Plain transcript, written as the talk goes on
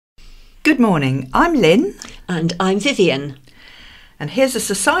Good morning, I'm Lynn. And I'm Vivian. And here's the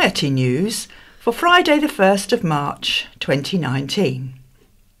Society news for Friday the 1st of March 2019.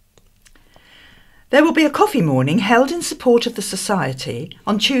 There will be a coffee morning held in support of the Society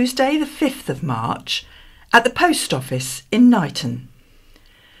on Tuesday the 5th of March at the Post Office in Knighton.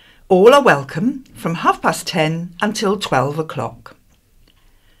 All are welcome from 10:30 until 12 o'clock.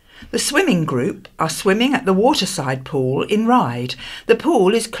 The swimming group are swimming at the waterside pool in Ryde. The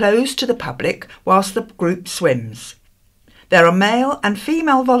pool is closed to the public whilst the group swims. There are male and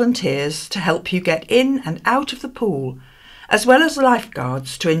female volunteers to help you get in and out of the pool, as well as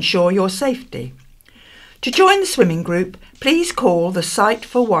lifeguards to ensure your safety. To join the swimming group, please call the site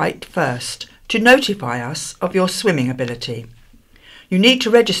for Wight first to notify us of your swimming ability. You need to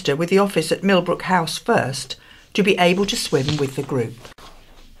register with the office at Millbrook House first to be able to swim with the group.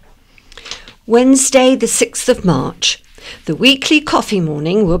 Wednesday the 6th of March. The weekly coffee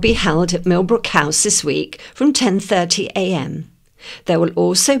morning will be held at Millbrook House this week from 10:30 a.m. There will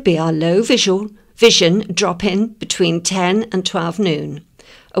also be our low vision drop-in between 10 and 12 noon.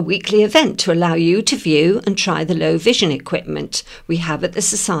 A weekly event to allow you to view and try the low vision equipment we have at the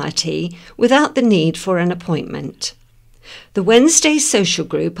Society without the need for an appointment. The Wednesday social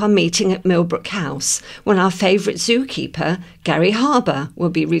group are meeting at Millbrook House when our favourite zookeeper, Gary Harbour, will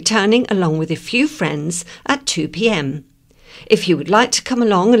be returning along with a few friends at 2 p.m. If you would like to come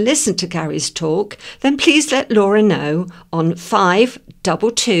along and listen to Gary's talk, then please let Laura know on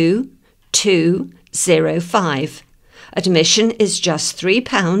 522205. Admission is just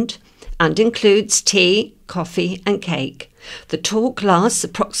 £3 and includes tea, coffee and cake. The talk lasts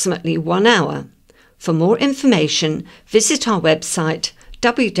approximately 1 hour. For more information, visit our website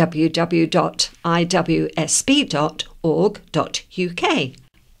www.iwsb.org.uk.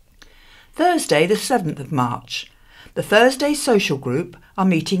 Thursday the 7th of March. The Thursday social group are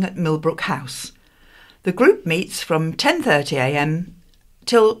meeting at Millbrook House. The group meets from 10:30 a.m.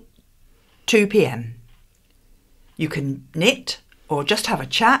 till 2 p.m. You can knit or just have a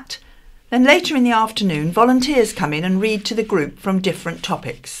chat. Then later in the afternoon, volunteers come in and read to the group from different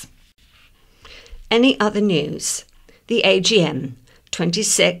topics. Any other news? The AGM,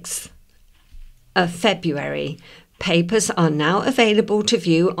 26th of February. Papers are now available to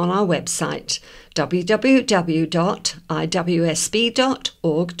view on our website,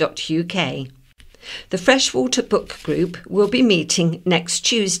 www.iwsb.org.uk. The Freshwater Book Group will be meeting next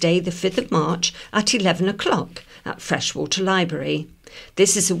Tuesday, the 5th of March at 11 o'clock at Freshwater Library.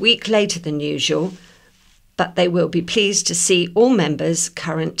 This is a week later than usual, but they will be pleased to see all members,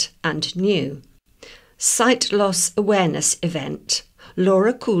 current and new. Sight Loss Awareness Event.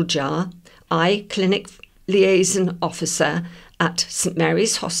 Laura Cooljar, Eye Clinic Liaison Officer at St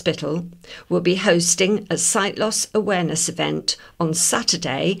Mary's Hospital, will be hosting a sight loss awareness event on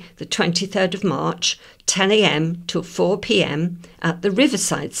Saturday, the 23rd of March, 10 a.m. till 4 p.m. at the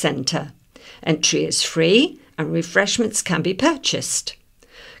Riverside Centre. Entry is free and refreshments can be purchased.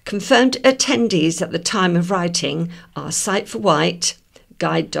 Confirmed attendees at the time of writing are Sight for Wight,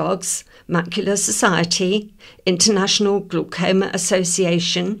 Guide Dogs, Macular Society, International Glaucoma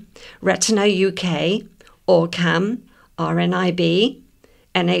Association, Retina UK, ORCAM, RNIB,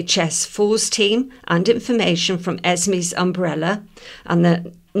 NHS Falls Team, and information from Esme's Umbrella and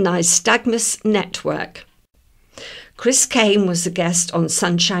the Nystagmus Network. Chris Kane was a guest on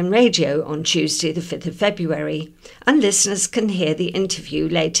Sunshine Radio on Tuesday the 5th of February, and listeners can hear the interview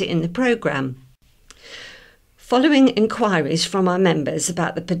later in the programme. Following inquiries from our members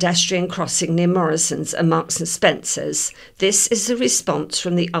about the pedestrian crossing near Morrison's and Marks and Spencer's, this is a response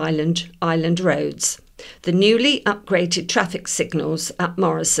from the Island Roads. The newly upgraded traffic signals at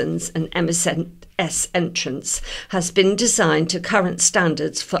Morrison's and MS entrance has been designed to current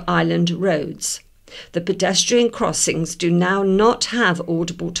standards for island roads. The pedestrian crossings do now not have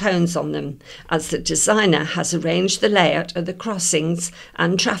audible tones on them, as the designer has arranged the layout of the crossings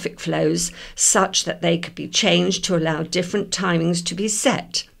and traffic flows such that they could be changed to allow different timings to be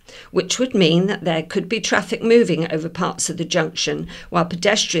set, which would mean that there could be traffic moving over parts of the junction while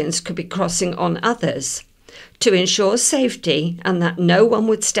pedestrians could be crossing on others. To ensure safety and that no one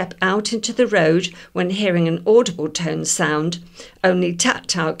would step out into the road when hearing an audible tone sound, only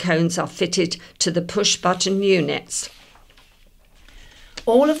tactile cones are fitted to the push-button units.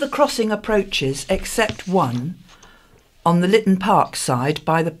 All of the crossing approaches except one, on the Lytton Park side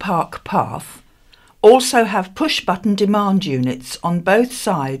by the park path, also have push-button demand units on both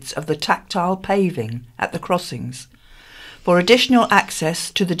sides of the tactile paving at the crossings, for additional access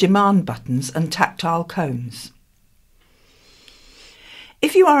to the demand buttons and tactile cones.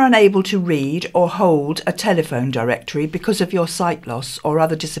 If you are unable to read or hold a telephone directory because of your sight loss or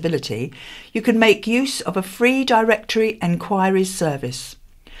other disability, you can make use of a free directory enquiries service.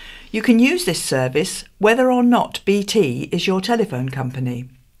 You can use this service whether or not BT is your telephone company.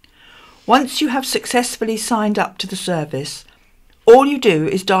 Once you have successfully signed up to the service, all you do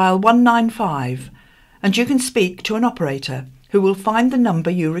is dial 195 and you can speak to an operator who will find the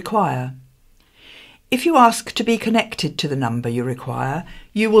number you require. If you ask to be connected to the number you require,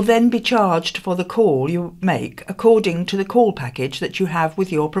 you will then be charged for the call you make according to the call package that you have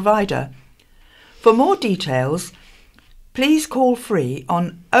with your provider. For more details, please call free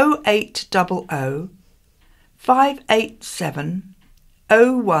on 0800 587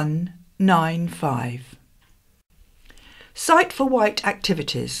 0195. Sight for Wight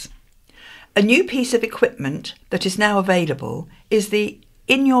activities. A new piece of equipment that is now available is the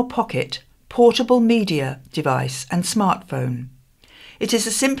In Your Pocket portable media device and smartphone. It is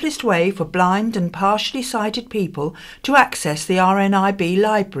the simplest way for blind and partially sighted people to access the RNIB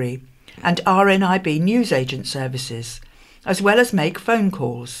library and RNIB newsagent services, as well as make phone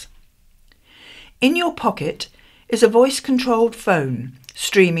calls. In Your Pocket is a voice-controlled phone,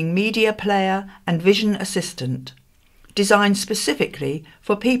 streaming media player and vision assistant, designed specifically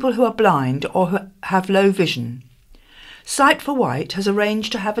for people who are blind or who have low vision. Sight for Wight has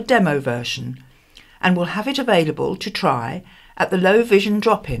arranged to have a demo version and will have it available to try at the Low Vision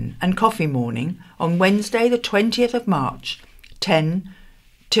Drop-In and Coffee Morning on Wednesday the 20th of March, 10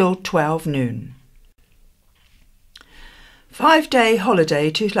 till 12 noon. 5-day holiday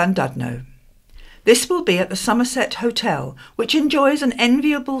to Llandudno. This will be at the Somerset Hotel, which enjoys an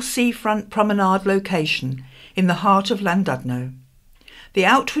enviable seafront promenade location in the heart of Llandudno. The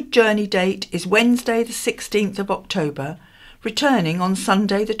outward journey date is Wednesday the 16th of October, returning on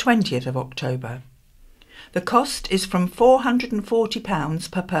Sunday the 20th of October. The cost is from £440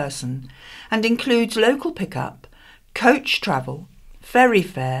 per person and includes local pickup, coach travel, ferry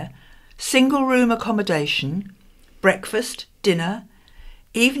fare, single room accommodation, breakfast, dinner,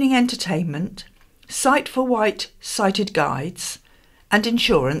 evening entertainment, Sight for Wight sighted guides and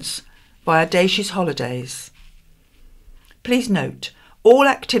insurance via Dacious Holidays. Please note, all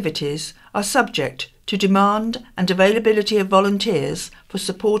activities are subject to demand and availability of volunteers for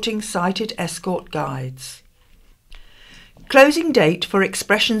supporting sighted escort guides. Closing date for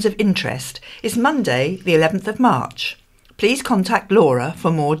expressions of interest is Monday the 11th of March. Please contact Laura for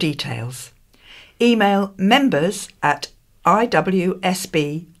more details. Email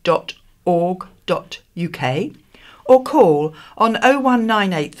members@iwsb.org.uk or call on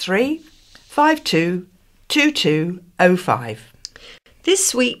 01983 522205.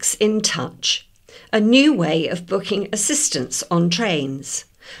 This week's In Touch, a new way of booking assistance on trains.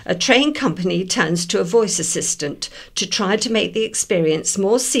 A train company turns to a voice assistant to try to make the experience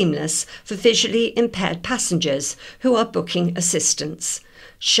more seamless for visually impaired passengers who are booking assistance.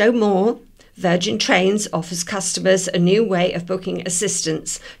 Show more. Virgin Trains offers customers a new way of booking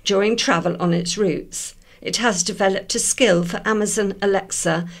assistance during travel on its routes. It has developed a skill for Amazon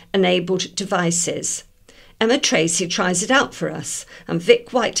Alexa-enabled devices. Emma Tracy tries it out for us, and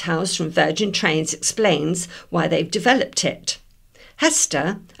Vic Whitehouse from Virgin Trains explains why they've developed it.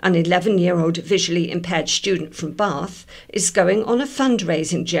 Hester, an 11-year-old visually impaired student from Bath, is going on a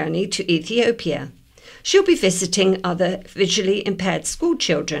fundraising journey to Ethiopia. She'll be visiting other visually impaired school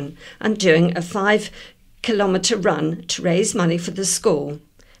children and doing a 5-kilometre run to raise money for the school.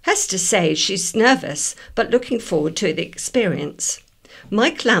 Hester says she's nervous but looking forward to the experience.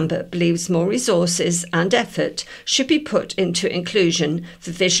 Mike Lambert believes more resources and effort should be put into inclusion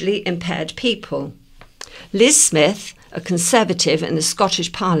for visually impaired people. Liz Smith, a Conservative in the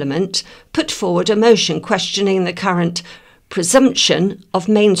Scottish Parliament, put forward a motion questioning the current presumption of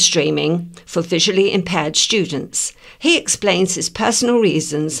mainstreaming for visually impaired students. He explains his personal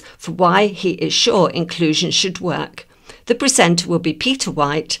reasons for why he is sure inclusion should work. The presenter will be Peter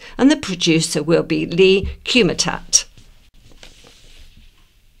White and the producer will be Lee Kumatat.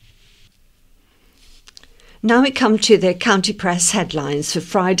 Now we come to the County Press headlines for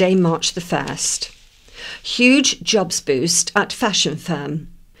Friday, March the 1st. Huge jobs boost at fashion firm.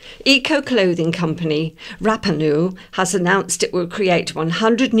 Eco-clothing company Rapanu has announced it will create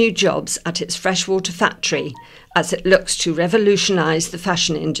 100 new jobs at its freshwater factory as it looks to revolutionise the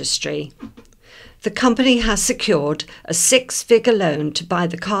fashion industry. The company has secured a 6-figure loan to buy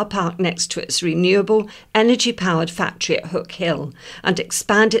the car park next to its renewable energy-powered factory at Hook Hill and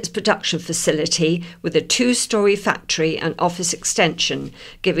expand its production facility with a 2-storey factory and office extension,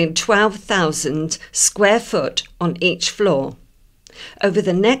 giving 12,000 square foot on each floor. Over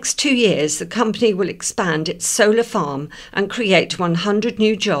the next 2 years, the company will expand its solar farm and create 100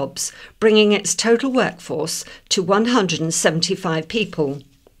 new jobs, bringing its total workforce to 175 people.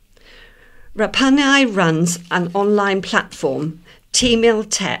 Rapanai runs an online platform, T-Mill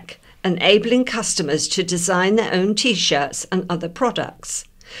Tech, enabling customers to design their own T-shirts and other products.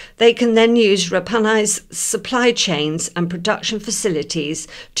 They can then use Rapanai's supply chains and production facilities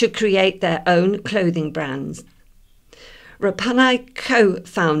to create their own clothing brands. Rapanai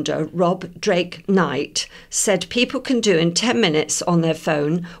co-founder Rob Drake Knight said people can do in 10 minutes on their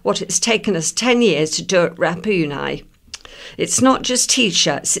phone what it's taken us 10 years to do at Rapanai. It's not just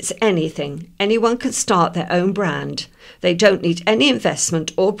T-shirts, it's anything. Anyone can start their own brand. They don't need any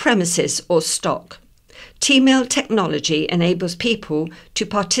investment or premises or stock. T-Mill technology enables people to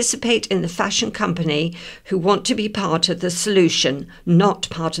participate in the fashion company who want to be part of the solution, not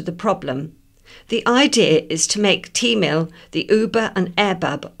part of the problem. The idea is to make T-Mill the Uber and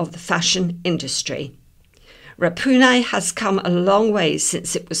Airbnb of the fashion industry. Rapanai has come a long way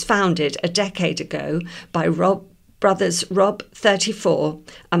since it was founded a decade ago by brothers Rob, 34,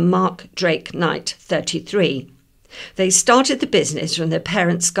 and Mark Drake Knight, 33. They started the business from their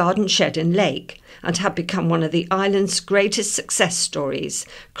parents' garden shed in Lake and have become one of the island's greatest success stories,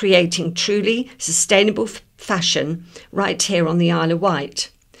 creating truly sustainable fashion right here on the Isle of Wight.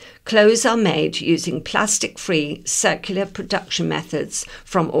 Clothes are made using plastic-free circular production methods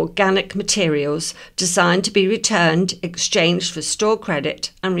from organic materials designed to be returned, exchanged for store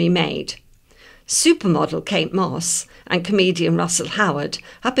credit and remade. Supermodel Kate Moss and comedian Russell Howard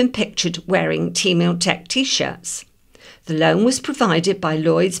have been pictured wearing T-Mill Tech T-shirts. The loan was provided by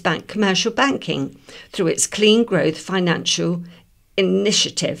Lloyds Bank Commercial Banking through its Clean Growth Financial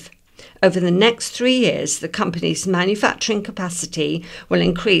Initiative. Over the next 3 years, the company's manufacturing capacity will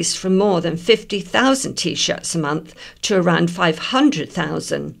increase from more than 50,000 T-shirts a month to around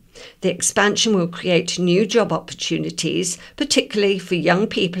 500,000. The expansion will create new job opportunities, particularly for young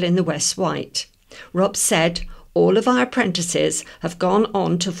people in the West Wight. Rob said, "All of our apprentices have gone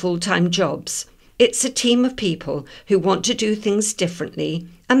on to full-time jobs. It's a team of people who want to do things differently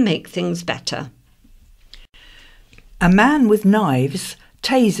and make things better." A man with knives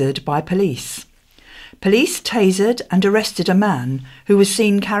tasered by police. Police tasered and arrested a man who was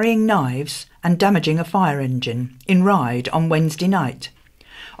seen carrying knives and damaging a fire engine in Ryde on Wednesday night.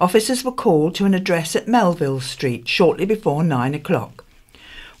 Officers were called to an address at Melville Street shortly before 9 o'clock,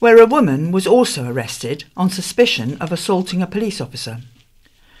 where a woman was also arrested on suspicion of assaulting a police officer.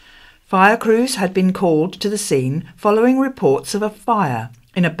 Fire crews had been called to the scene following reports of a fire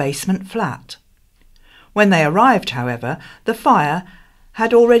in a basement flat. When they arrived, however, the fire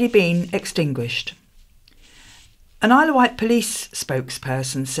had already been extinguished. An Isle of Wight police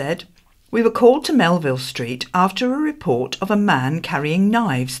spokesperson said, "We were called to Melville Street after a report of a man carrying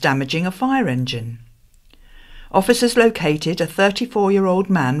knives damaging a fire engine." Officers located a 34-year-old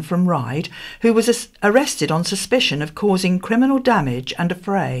man from Ryde who was arrested on suspicion of causing criminal damage and a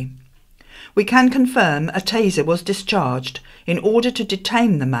fray. We can confirm a taser was discharged in order to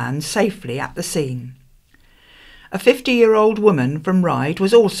detain the man safely at the scene. A 50-year-old woman from Ryde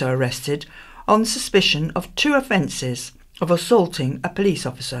was also arrested on suspicion of 2 offences of assaulting a police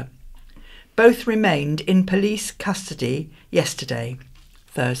officer. Both remained in police custody yesterday,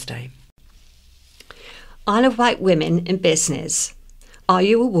 Thursday. Isle of Wight women in business. Are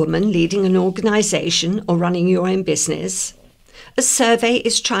you a woman leading an organisation or running your own business? A survey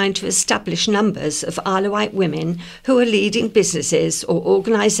is trying to establish numbers of Isle of Wight women who are leading businesses or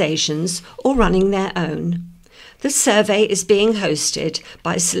organisations or running their own. The survey is being hosted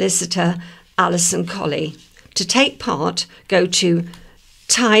by solicitor Alison Colley. To take part, go to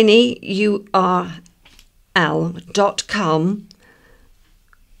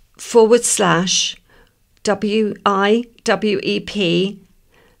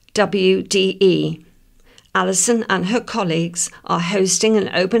Alison and her colleagues are hosting an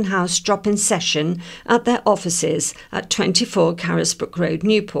open house drop-in session at their offices at 24 Carisbrook Road,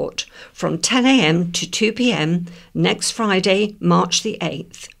 Newport, from 10 a.m. to 2 p.m. next Friday, March the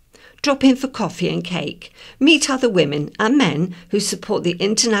 8th. Drop in for coffee and cake. Meet other women and men who support the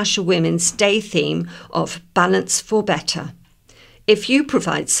International Women's Day theme of Balance for Better. If you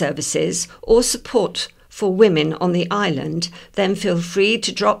provide services or support for women on the island, then feel free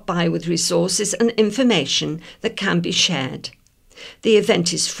to drop by with resources and information that can be shared. The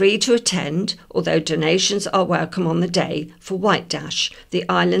event is free to attend, although donations are welcome on the day for Wight Dash, the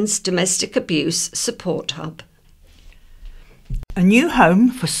island's domestic abuse support hub. A new home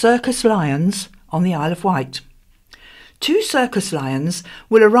for circus lions on the Isle of Wight. 2 circus lions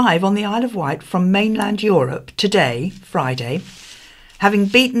will arrive on the Isle of Wight from mainland Europe today, Friday, having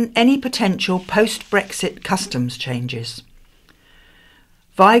beaten any potential post-Brexit customs changes.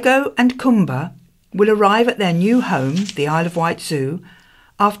 Vigo and Cumber will arrive at their new home, the Isle of Wight Zoo,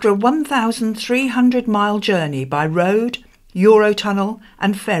 after a 1,300-mile journey by road, Eurotunnel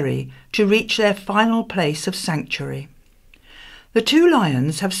and ferry to reach their final place of sanctuary. The two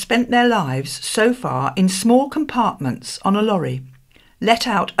lions have spent their lives so far in small compartments on a lorry, let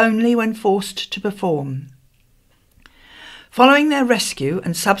out only when forced to perform. Following their rescue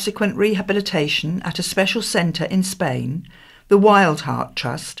and subsequent rehabilitation at a special centre in Spain, the Wild Heart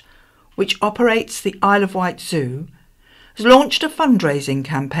Trust, which operates the Isle of Wight Zoo, has launched a fundraising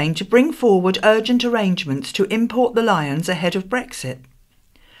campaign to bring forward urgent arrangements to import the lions ahead of Brexit.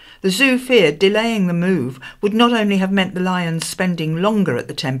 The zoo feared delaying the move would not only have meant the lions spending longer at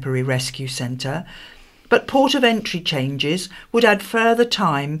the temporary rescue centre, but port of entry changes would add further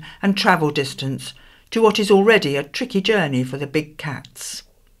time and travel distance to what is already a tricky journey for the big cats.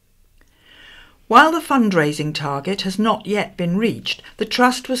 While the fundraising target has not yet been reached, the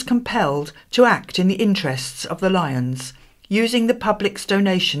Trust was compelled to act in the interests of the lions, using the public's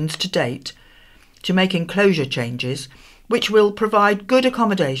donations to date to make enclosure changes which will provide good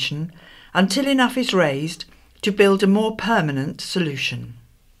accommodation until enough is raised to build a more permanent solution.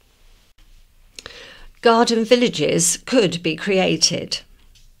 Garden villages could be created.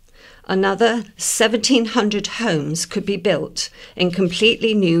 Another 1,700 homes could be built in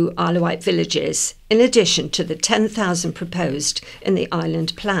completely new Isle of Wight villages, in addition to the 10,000 proposed in the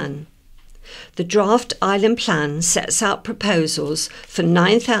island plan. The draft island plan sets out proposals for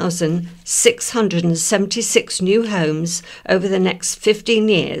 9,676 new homes over the next 15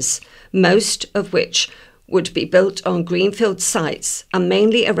 years, most of which would be built on greenfield sites and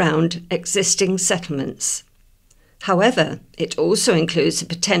mainly around existing settlements. However, it also includes the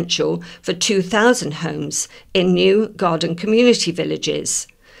potential for 2,000 homes in new garden community villages,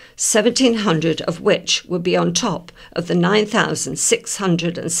 1,700 of which would be on top of the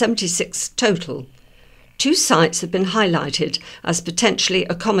 9,676 total. Two sites have been highlighted as potentially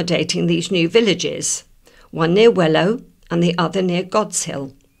accommodating these new villages, one near Wellow and the other near God's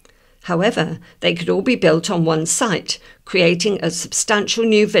Hill. However, they could all be built on one site, creating a substantial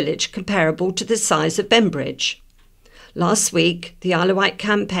new village comparable to the size of Bembridge. Last week, the Isle of Wight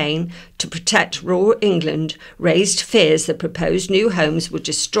campaign to protect rural England raised fears that proposed new homes would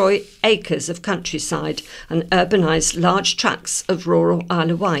destroy acres of countryside and urbanise large tracts of rural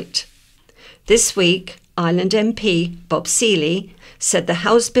Isle of Wight. This week, Island MP Bob Seeley said the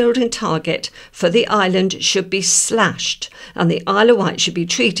house building target for the island should be slashed and the Isle of Wight should be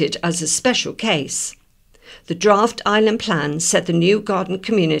treated as a special case. The draft island plan said the new garden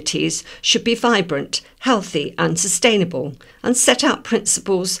communities should be vibrant, healthy and sustainable, and set out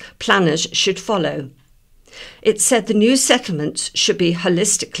principles planners should follow. It said the new settlements should be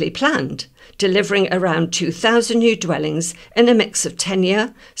holistically planned, delivering around 2,000 new dwellings in a mix of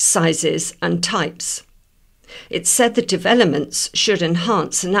tenure, sizes and types. It said the developments should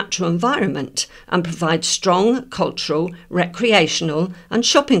enhance the natural environment and provide strong cultural, recreational and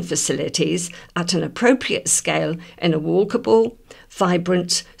shopping facilities at an appropriate scale in a walkable,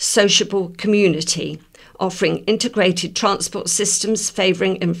 vibrant, sociable community, offering integrated transport systems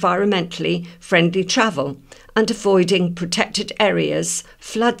favouring environmentally friendly travel and avoiding protected areas,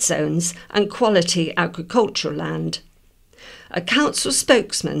 flood zones and quality agricultural land. A council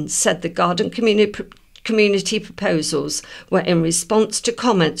spokesman said the garden community proposals were in response to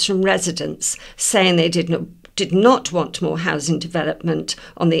comments from residents saying they did not want more housing development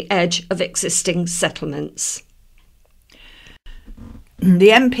on the edge of existing settlements. The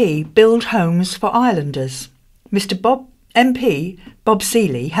MP Build Homes for Islanders. MP Bob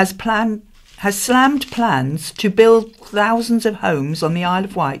Seeley has slammed plans to build thousands of homes on the Isle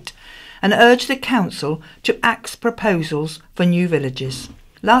of Wight and urged the council to axe proposals for new villages.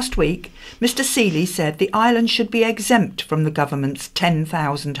 Last week, Mr Seeley said the island should be exempt from the government's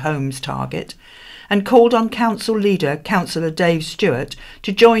 10,000 homes target and called on council leader Councillor Dave Stewart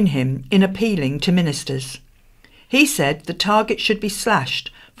to join him in appealing to ministers. He said the target should be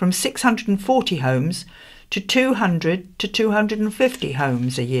slashed from 640 homes to 200 to 250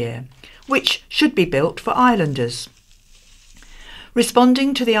 homes a year, which should be built for islanders.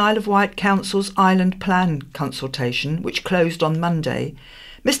 Responding to the Isle of Wight Council's Island Plan consultation, which closed on Monday,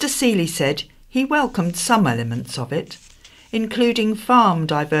 Mr Seeley said he welcomed some elements of it, including farm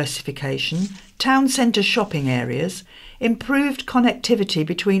diversification, town centre shopping areas, improved connectivity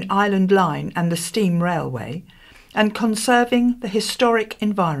between Island Line and the steam railway, and conserving the historic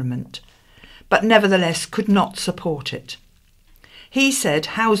environment, but nevertheless could not support it. He said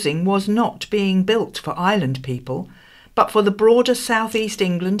housing was not being built for island people, but for the broader South East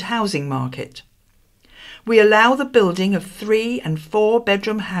England housing market. We allow the building of 3 and 4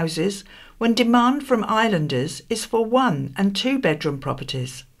 bedroom houses when demand from islanders is for 1 and 2 bedroom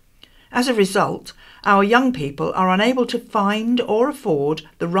properties. As a result, our young people are unable to find or afford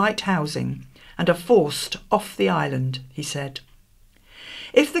the right housing and are forced off the island, he said.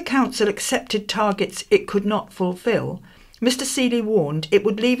 If the council accepted targets it could not fulfil, Mr Seeley warned it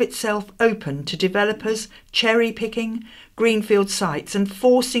would leave itself open to developers cherry-picking greenfield sites and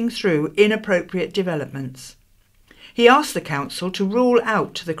forcing through inappropriate developments. He asked the council to rule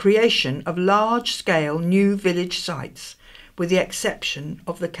out the creation of large-scale new village sites, with the exception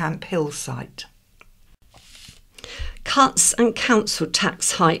of the Camp Hill site. Cuts and council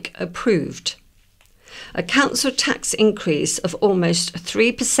tax hike approved. A council tax increase of almost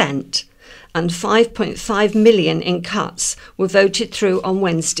 3% and 5.5 million in cuts were voted through on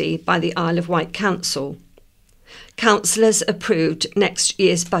Wednesday by the Isle of Wight Council. Councillors approved next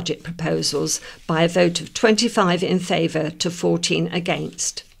year's budget proposals by a vote of 25 in favour to 14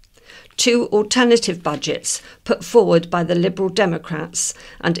 against. 2 alternative budgets put forward by the Liberal Democrats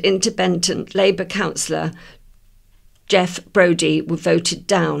and independent Labour councillor Jeff Brodie were voted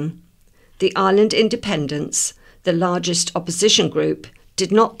down. The Island Independents, the largest opposition group,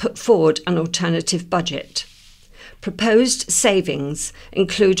 did not put forward an alternative budget. Proposed savings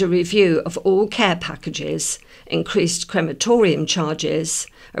include a review of all care packages, increased crematorium charges,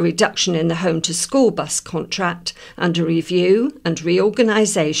 a reduction in the home-to-school bus contract, and a review and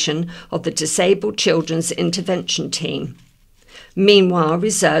reorganisation of the Disabled Children's Intervention Team. Meanwhile,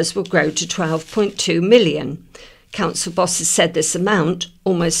 reserves will grow to 12.2 million. Council bosses said this amount,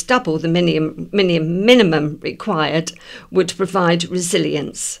 almost double the minimum required, would provide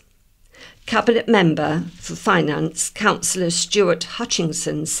resilience. Cabinet member for Finance, Councillor Stuart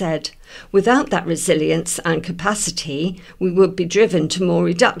Hutchinson, said, "Without that resilience and capacity, we would be driven to more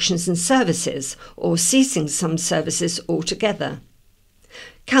reductions in services or ceasing some services altogether."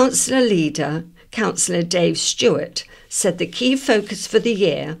 Councillor leader, Councillor Dave Stewart, said the key focus for the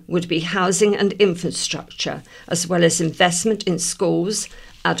year would be housing and infrastructure, as well as investment in schools,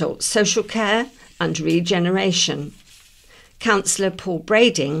 adult social care and regeneration. Councillor Paul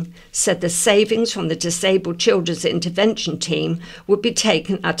Brading said the savings from the Disabled Children's Intervention Team would be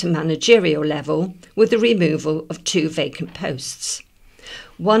taken at a managerial level with the removal of 2 vacant posts.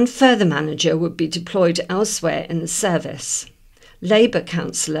 1 further manager would be deployed elsewhere in the service. Labour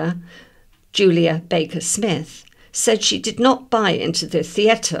councillor Julia Baker-Smith said she did not buy into the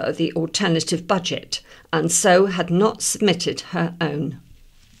theatre of the alternative budget and so had not submitted her own.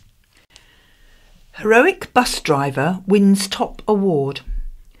 Heroic bus driver wins top award.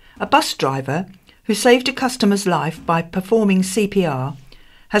 A bus driver who saved a customer's life by performing CPR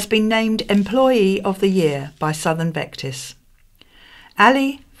has been named Employee of the Year by Southern Vectis.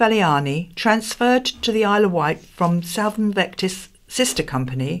 Ali Valiani transferred to the Isle of Wight from Southern Vectis' sister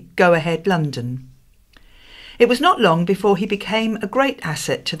company, Go Ahead London. It was not long before he became a great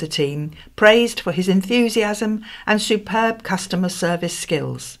asset to the team, praised for his enthusiasm and superb customer service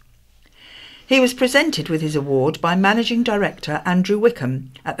skills. He was presented with his award by Managing Director Andrew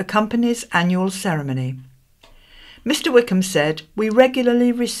Wickham at the company's annual ceremony. Mr Wickham said, "We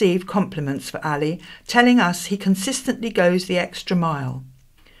regularly receive compliments for Ali, telling us he consistently goes the extra mile.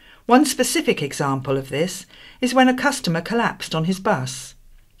 One specific example of this is when a customer collapsed on his bus.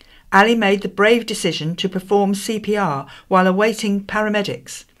 Ali made the brave decision to perform CPR while awaiting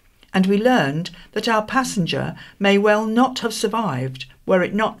paramedics, and we learned that our passenger may well not have survived were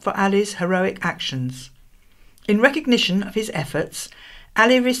it not for Ali's heroic actions. In recognition of his efforts,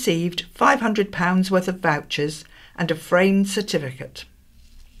 Ali received £500 worth of vouchers and a framed certificate."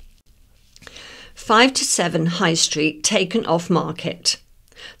 5 to 7 High Street taken off market.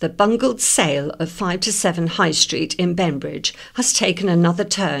 The bungled sale of 5 to 7 High Street in Bembridge has taken another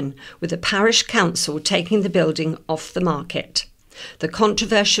turn, with the parish council taking the building off the market. The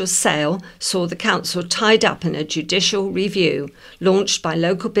controversial sale saw the council tied up in a judicial review launched by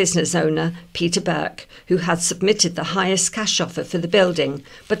local business owner Peter Burke, who had submitted the highest cash offer for the building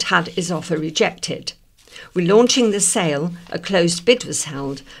but had his offer rejected. Relaunching the sale, a closed bid was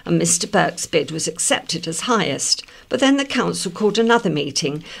held and Mr Burke's bid was accepted as highest, but then the council called another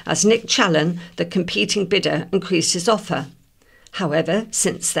meeting as Nick Challen, the competing bidder, increased his offer. However,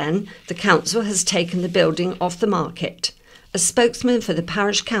 since then, the council has taken the building off the market. A spokesman for the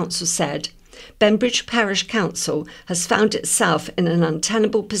parish council said, "Bembridge Parish Council has found itself in an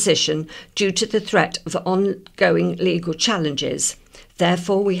untenable position due to the threat of ongoing legal challenges.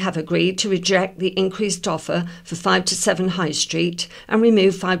 Therefore, we have agreed to reject the increased offer for 5 to 7 High Street and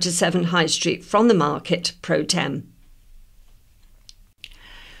remove 5 to 7 High Street from the market pro tem."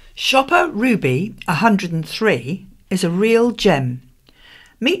 Shopper Ruby, 103, is a real gem.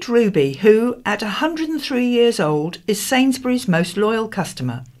 Meet Ruby, who, at 103 years old, is Sainsbury's most loyal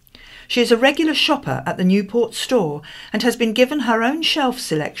customer. She is a regular shopper at the Newport store and has been given her own shelf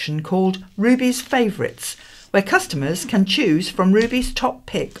selection called Ruby's Favourites, where customers can choose from Ruby's top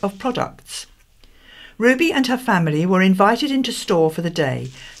pick of products. Ruby and her family were invited into store for the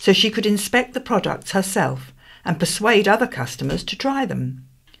day so she could inspect the products herself and persuade other customers to try them.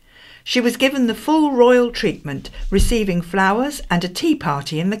 She was given the full royal treatment, receiving flowers and a tea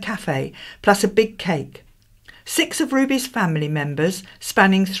party in the cafe, plus a big cake. 6 of Ruby's family members,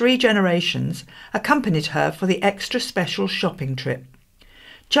 spanning 3 generations, accompanied her for the extra special shopping trip.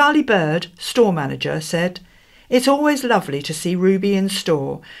 Charlie Bird, store manager, said, "It's always lovely to see Ruby in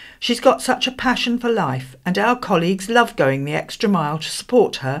store. She's got such a passion for life, and our colleagues love going the extra mile to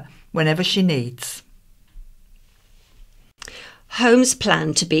support her whenever she needs." Homes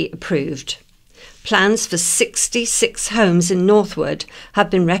plan to be approved. Plans for 66 homes in Northwood have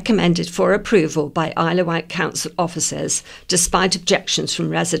been recommended for approval by Isle of Wight Council officers, despite objections from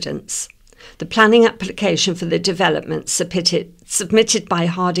residents. The planning application for the development submitted by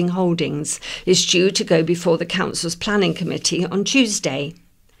Harding Holdings is due to go before the Council's Planning Committee on Tuesday.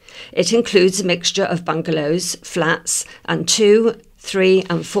 It includes a mixture of bungalows, flats and 2, 3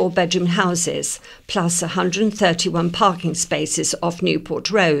 and 4 bedroom houses, plus 131 parking spaces off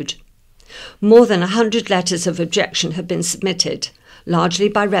Newport Road. More than 100 letters of objection have been submitted, largely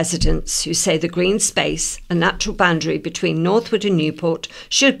by residents who say the green space and natural boundary between Northwood and Newport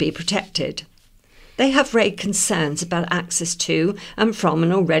should be protected. They have raised concerns about access to and from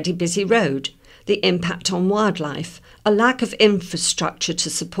an already busy road, the impact on wildlife, a lack of infrastructure to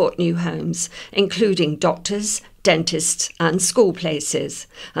support new homes, including doctors, dentists and school places,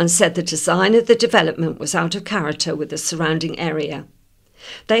 and said the design of the development was out of character with the surrounding area.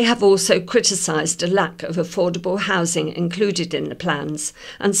 They have also criticised a lack of affordable housing included in the plans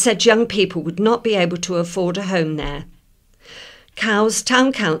and said young people would not be able to afford a home there. Cowes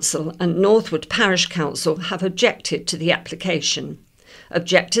Town Council and Northwood Parish Council have objected to the application.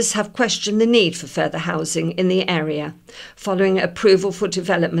 Objectors have questioned the need for further housing in the area, following approval for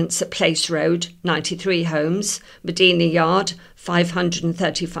developments at Place Road, 93 homes, Medina Yard,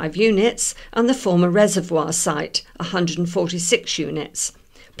 535 units, and the former reservoir site, 146 units.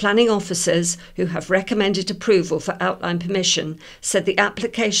 Planning officers who have recommended approval for outline permission said the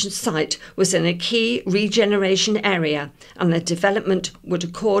application site was in a key regeneration area and the development would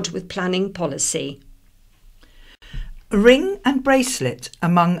accord with planning policy. Ring and bracelet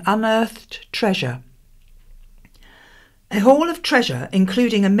among unearthed treasure. A haul of treasure,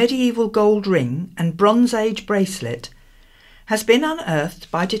 including a medieval gold ring and Bronze Age bracelet, has been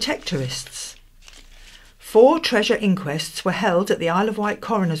unearthed by detectorists. 4 treasure inquests were held at the Isle of Wight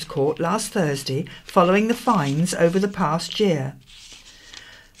Coroner's Court last Thursday following the finds over the past year.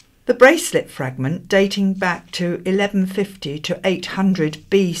 The bracelet fragment, dating back to 1150 to 800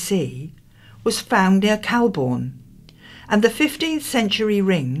 BC, was found near Calbourne, and the 15th century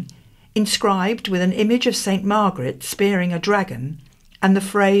ring, inscribed with an image of St. Margaret spearing a dragon and the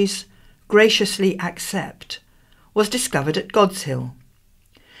phrase "graciously accept," was discovered at Godshill.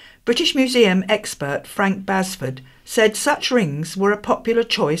 British Museum expert Frank Basford said such rings were a popular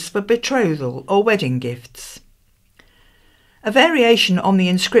choice for betrothal or wedding gifts. A variation on the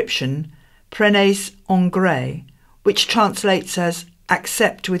inscription "Prenez en gré," which translates as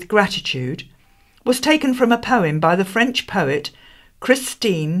 "accept with gratitude," was taken from a poem by the French poet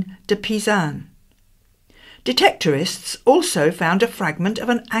Christine de Pizan. Detectorists also found a fragment of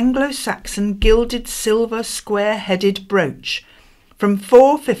an Anglo-Saxon gilded silver square-headed brooch from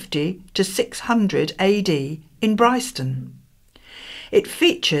 450 to 600 AD in Bryston. It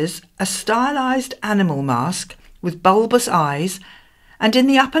features a stylised animal mask with bulbous eyes and in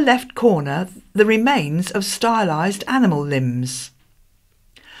the upper left corner the remains of stylised animal limbs.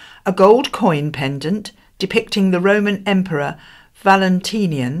 A gold coin pendant depicting the Roman Emperor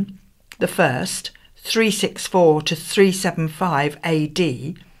Valentinian I, 364 to 375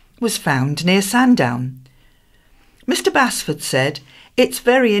 AD, was found near Sandown. Mr. Basford said, "It's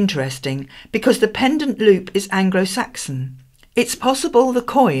very interesting because the pendant loop is Anglo-Saxon. It's possible the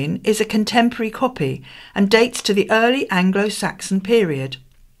coin is a contemporary copy and dates to the early Anglo-Saxon period.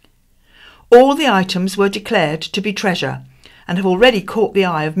 All the items were declared to be treasure and have already caught the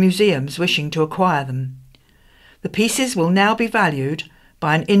eye of museums wishing to acquire them. The pieces will now be valued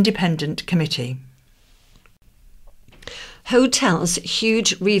by an independent committee." Hotel's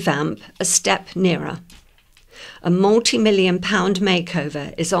huge revamp a step nearer. A multi-million-pound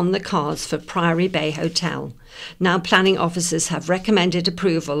makeover is on the cards for Priory Bay Hotel. Now planning officers have recommended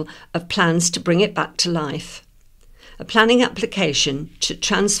approval of plans to bring it back to life. A planning application to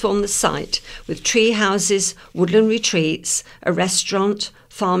transform the site with tree houses, woodland retreats, a restaurant,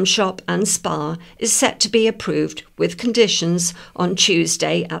 farm shop and spa is set to be approved with conditions on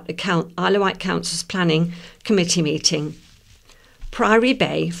Tuesday at the Isle of Wight Council's Planning Committee meeting. Priory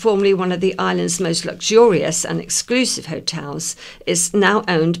Bay, formerly one of the island's most luxurious and exclusive hotels, is now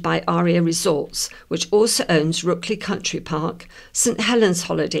owned by Aria Resorts, which also owns Rookley Country Park, St Helens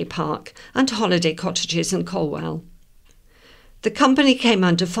Holiday Park and holiday cottages in Colwell. The company came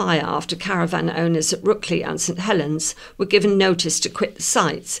under fire after caravan owners at Rookley and St Helens were given notice to quit the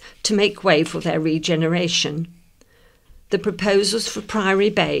sites to make way for their regeneration. The proposals for Priory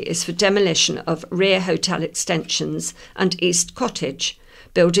Bay is for demolition of rear hotel extensions and East Cottage,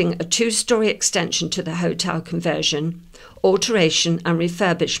 building a 2-storey extension to the hotel conversion, alteration and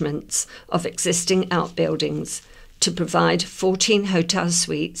refurbishments of existing outbuildings to provide 14 hotel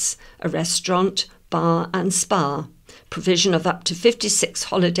suites, a restaurant, bar and spa, provision of up to 56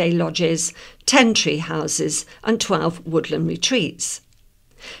 holiday lodges, 10 tree houses and 12 woodland retreats.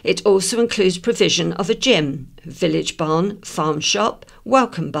 It also includes provision of a gym, village barn, farm shop,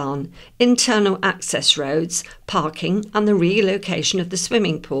 welcome barn, internal access roads, parking and the relocation of the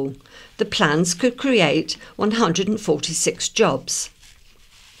swimming pool. The plans could create 146 jobs.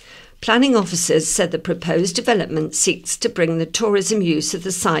 Planning officers said the proposed development seeks to bring the tourism use of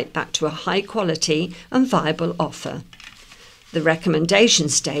the site back to a high quality and viable offer. The recommendation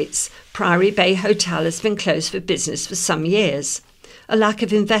states Priory Bay Hotel has been closed for business for some years. A lack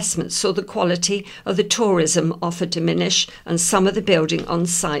of investment saw the quality of the tourism offer diminish and some of the building on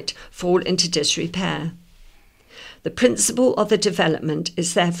site fall into disrepair. The principle of the development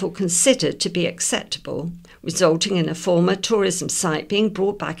is therefore considered to be acceptable, resulting in a former tourism site being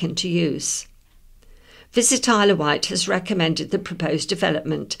brought back into use. Visit Isle of Wight has recommended the proposed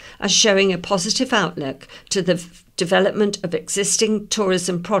development as showing a positive outlook to the development of existing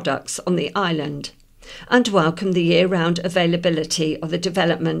tourism products on the island, and welcome the year-round availability of the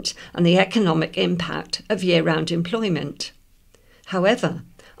development and the economic impact of year-round employment. However,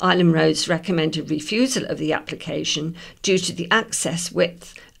 Island Roads recommended refusal of the application due to the access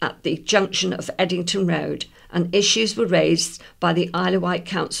width at the junction of Eddington Road, and issues were raised by the Isle of Wight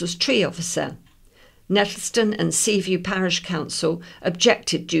Council's tree officer. Nettleston and Seaview Parish Council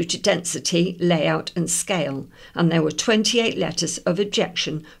objected due to density, layout and scale, and there were 28 letters of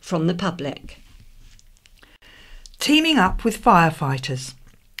objection from the public. Teaming up with firefighters.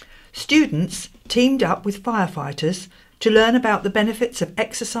 Students teamed up with firefighters to learn about the benefits of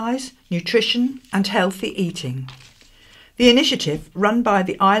exercise, nutrition and healthy eating. The initiative, run by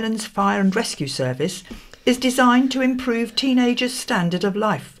the island's Fire and Rescue Service, is designed to improve teenagers' standard of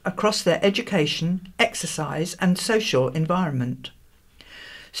life across their education, exercise and social environment.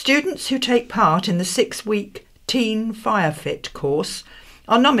 Students who take part in the 6-week Teen Firefit course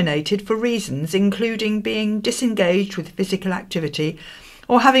are nominated for reasons including being disengaged with physical activity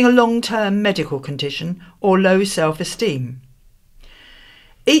or having a long-term medical condition or low self-esteem.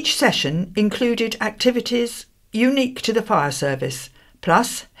 Each session included activities unique to the fire service,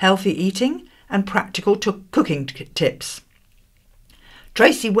 plus healthy eating and practical cooking tips.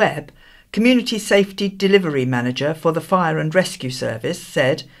 Tracy Webb, Community Safety Delivery Manager for the Fire and Rescue Service,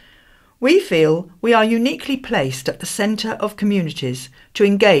 said, "We feel we are uniquely placed at the centre of communities to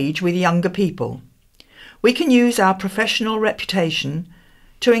engage with younger people. We can use our professional reputation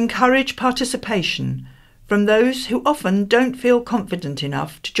to encourage participation from those who often don't feel confident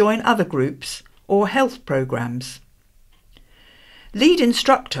enough to join other groups or health programmes." Lead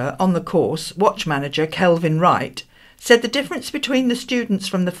instructor on the course, Watch Manager Kelvin Wright, said the difference between the students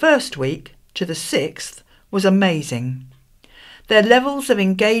from the first week to the 6th was amazing. Their levels of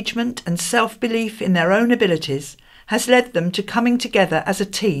engagement and self-belief in their own abilities has led them to coming together as a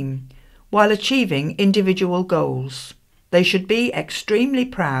team while achieving individual goals. They should be extremely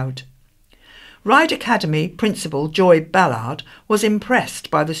proud. Ride Academy Principal Joy Ballard was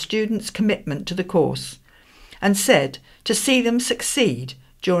impressed by the students' commitment to the course and said to see them succeed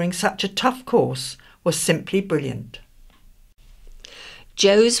during such a tough course was simply brilliant.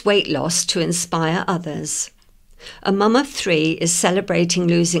 Joe's weight loss to inspire others. A mum of 3 is celebrating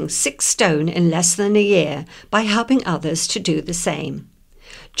losing 6 stone in less than a year by helping others to do the same.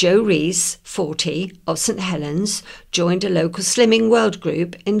 Jo Rees, 40, of St Helens, joined a local Slimming World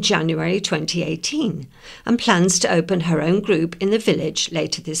group in January 2018 and plans to open her own group in the village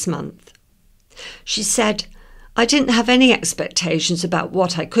later this month. She said, I didn't have any expectations about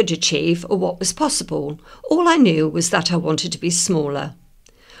what I could achieve or what was possible. All I knew was that I wanted to be smaller.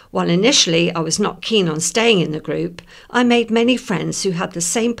 While initially I was not keen on staying in the group, I made many friends who had the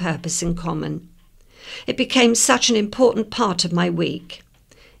same purpose in common. It became such an important part of my week.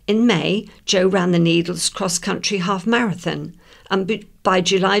 In May, Jo ran the Needles cross-country half marathon, and by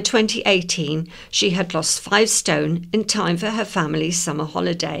July 2018 she had lost 5 stone in time for her family's summer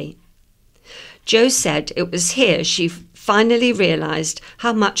holiday. Jo said it was here she finally realised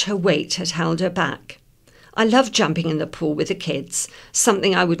how much her weight had held her back. I love jumping in the pool with the kids,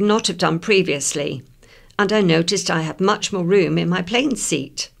 something I would not have done previously, and I noticed I had much more room in my plane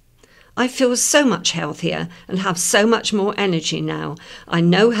seat. I feel so much healthier and have so much more energy now. I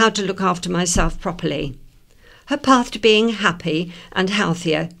know how to look after myself properly. Her path to being happy and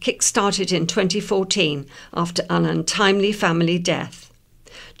healthier kick-started in 2014 after an untimely family death.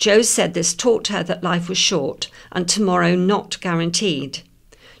 Jo said this taught her that life was short and tomorrow not guaranteed.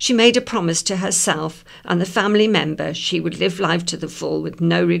 She made a promise to herself and the family member she would live life to the full with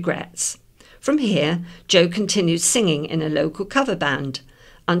no regrets. From here, Jo continued singing in a local cover band.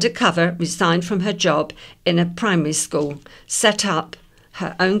 Undercover, resigned from her job in a primary school, set up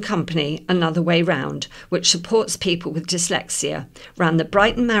her own company, Another Way Round, which supports people with dyslexia, ran the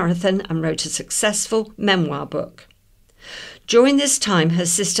Brighton Marathon and wrote a successful memoir book. During this time, her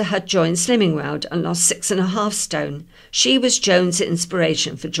sister had joined Slimming World and lost 6.5 stone. She was Joan's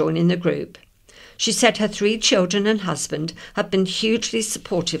inspiration for joining the group. She said her 3 children and husband had been hugely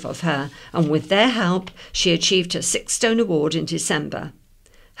supportive of her, and with their help, she achieved her 6 stone award in December.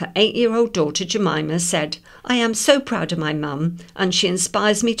 Her 8-year-old daughter Jemima said, "I am so proud of my mum, and she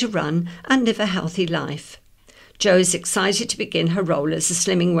inspires me to run and live a healthy life." Jo is excited to begin her role as a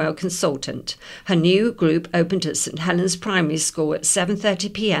Slimming World consultant. Her new group opened at St Helens Primary School at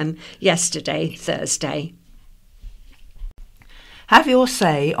 7:30 p.m. yesterday, Thursday. Have your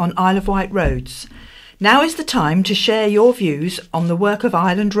say on Isle of Wight roads. Now is the time to share your views on the work of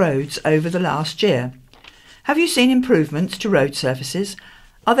Island Roads over the last year. Have you seen improvements to road surfaces?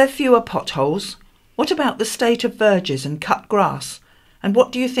 Are there fewer potholes? What about the state of verges and cut grass? And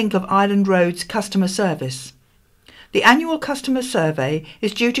what do you think of Island Roads customer service? The annual customer survey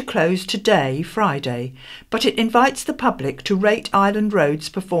is due to close today, Friday, but it invites the public to rate Island Roads'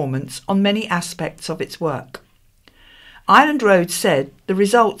 performance on many aspects of its work. Island Roads said the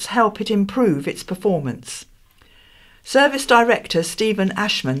results help it improve its performance. Service Director Stephen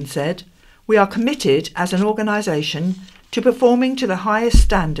Ashman said, "We are committed as an organisation to performing to the highest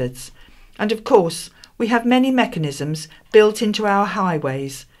standards, and of course we have many mechanisms built into our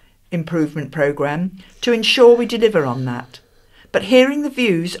highways improvement programme to ensure we deliver on that. But hearing the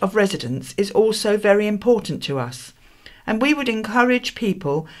views of residents is also very important to us, and we would encourage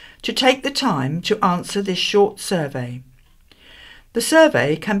people to take the time to answer this short survey. The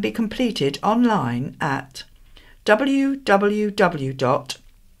survey can be completed online at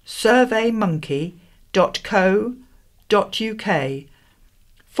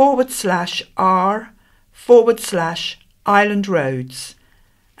Roads,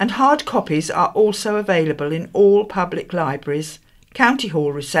 and hard copies are also available in all public libraries, County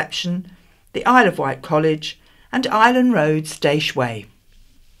Hall reception, the Isle of Wight College and Island Roads Dache Way.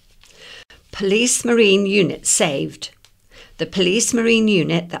 Police Marine Unit saved. The Police Marine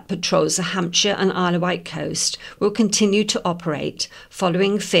Unit that patrols the Hampshire and Isle of Wight coast will continue to operate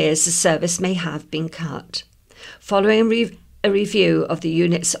following fears the service may have been cut. Following a review of the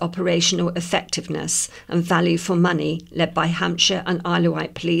unit's operational effectiveness and value for money led by Hampshire and Isle of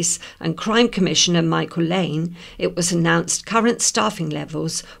Wight Police and Crime Commissioner Michael Lane, it was announced current staffing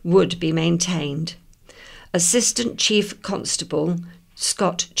levels would be maintained. Assistant Chief Constable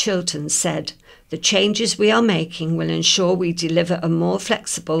Scott Chilton said, "The changes we are making will ensure we deliver a more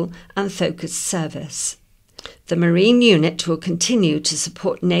flexible and focused service." The Marine Unit will continue to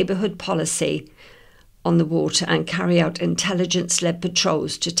support neighbourhood policy on the water and carry out intelligence-led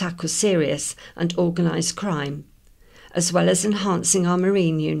patrols to tackle serious and organised crime. As well as enhancing our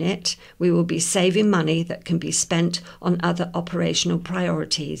Marine Unit, we will be saving money that can be spent on other operational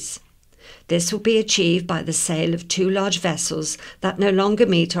priorities. This will be achieved by the sale of 2 large vessels that no longer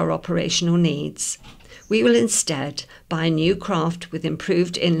meet our operational needs. We will instead buy a new craft with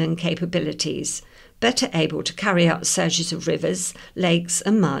improved inland capabilities, better able to carry out searches of rivers, lakes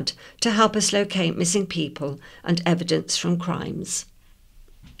and mud to help us locate missing people and evidence from crimes.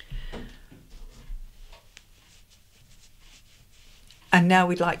 And now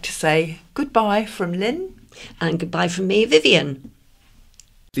we'd like to say goodbye from Lynn. And goodbye from me, Vivian.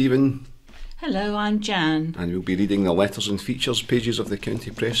 Stephen. Hello, I'm Jan. And we'll be reading the letters and features pages of the County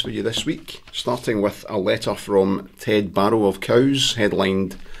Press for you this week, starting with a letter from Ted Barrow of Cowes,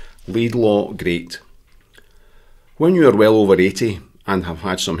 headlined Laidlaw Great. When you are well over 80 and have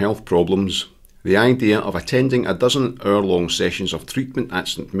had some health problems, the idea of attending a dozen hour-long sessions of treatment at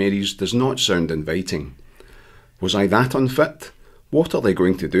St Mary's does not sound inviting. Was I that unfit? What are they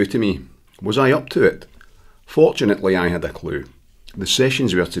going to do to me? Was I up to it? Fortunately, I had a clue. The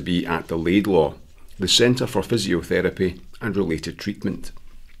sessions were to be at the Laidlaw, the Centre for Physiotherapy and Related Treatment.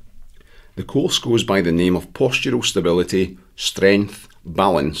 The course goes by the name of Postural Stability, Strength,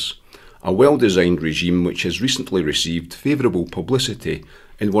 Balance, a well-designed regime which has recently received favourable publicity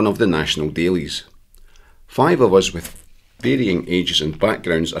in one of the national dailies. 5 of us with varying ages and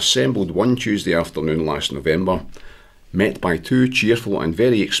backgrounds assembled one Tuesday afternoon last November, met by 2 cheerful and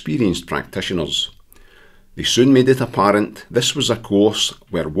very experienced practitioners. They soon made it apparent this was a course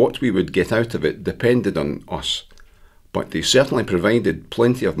where what we would get out of it depended on us, but they certainly provided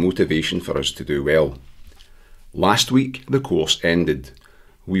plenty of motivation for us to do well. Last week the course ended.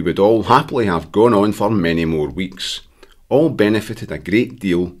 We would all happily have gone on for many more weeks. All benefited a great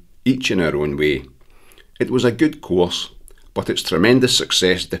deal, each in our own way. It was a good course, but its tremendous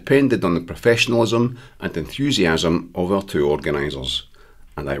success depended on the professionalism and enthusiasm of our 2 organisers,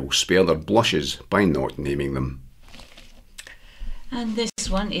 and I will spare their blushes by not naming them. And this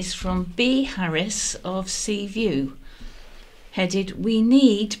one is from B. Harris of Seaview, headed We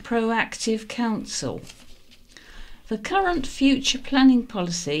Need Proactive Council. The current future planning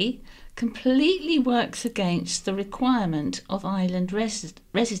policy completely works against the requirement of island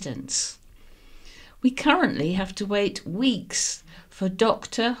residents. We currently have to wait weeks for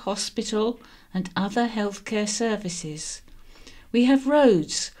doctor, hospital and other healthcare services. We have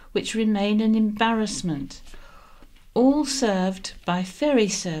roads which remain an embarrassment, all served by ferry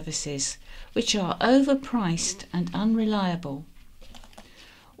services which are overpriced and unreliable.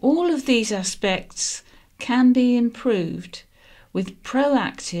 All of these aspects can be improved with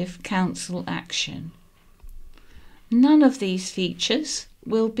proactive council action. None of these features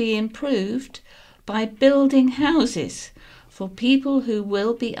will be improved by building houses for people who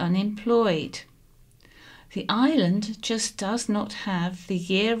will be unemployed. The island just does not have the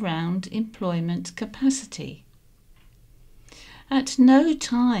year-round employment capacity. At no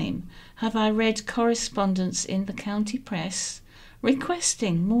time have I read correspondence in the county press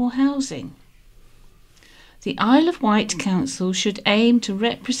requesting more housing. The Isle of Wight Council should aim to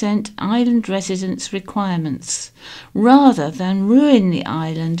represent island residents' requirements rather than ruin the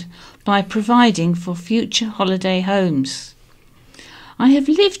island by providing for future holiday homes. I have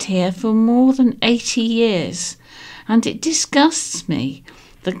lived here for more than 80 years, and it disgusts me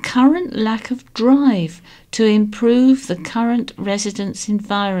the current lack of drive to improve the current residents'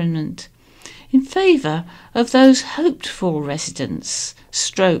 environment in favour of those hoped-for residents,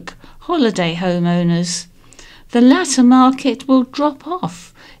 holiday homeowners. The latter market will drop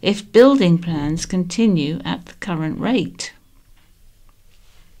off if building plans continue at the current rate.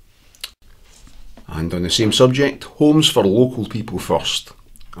 And on the same subject, Homes for Local People First,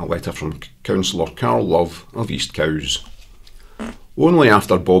 a letter from Councillor Carl Love of East Cowes. Only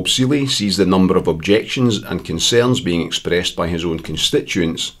after Bob Seeley sees the number of objections and concerns being expressed by his own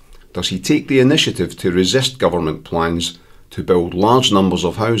constituents does he take the initiative to resist government plans to build large numbers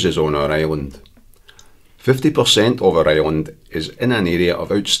of houses on our island. 50% of our island is in an area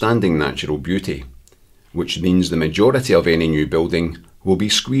of outstanding natural beauty, which means the majority of any new building will be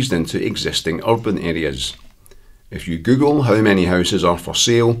squeezed into existing urban areas. If you Google how many houses are for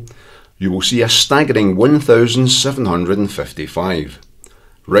sale, you will see a staggering 1,755.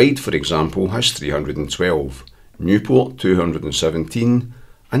 Ryde, for example, has 312, Newport 217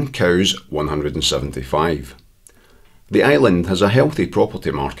 and Cowes 175. The island has a healthy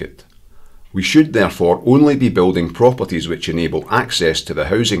property market. We should therefore only be building properties which enable access to the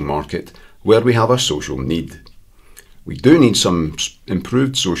housing market where we have a social need. We do need some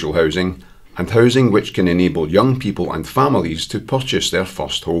improved social housing and housing which can enable young people and families to purchase their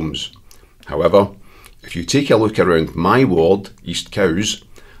first homes. However, if you take a look around my ward, East Cowes,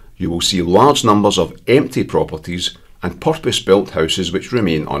 you will see large numbers of empty properties and purpose-built houses which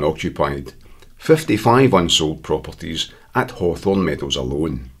remain unoccupied. 55 unsold properties at Hawthorne Meadows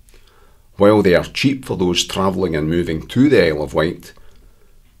alone. While they are cheap for those travelling and moving to the Isle of Wight,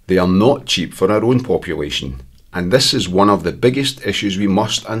 they are not cheap for our own population, and this is one of the biggest issues we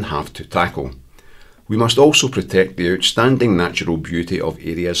must and have to tackle. We must also protect the outstanding natural beauty of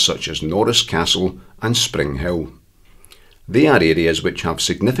areas such as Norris Castle and Spring Hill. They are areas which have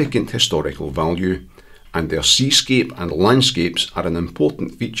significant historical value and their seascape and landscapes are an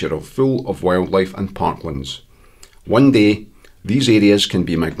important feature full of wildlife and parklands. One day, these areas can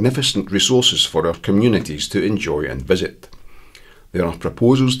be magnificent resources for our communities to enjoy and visit. There are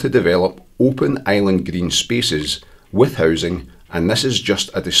proposals to develop open island green spaces with housing, and this is just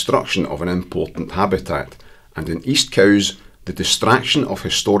a destruction of an important habitat, and in East Cowes, the distraction of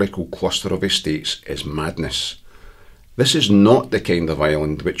historical cluster of estates is madness. This is not the kind of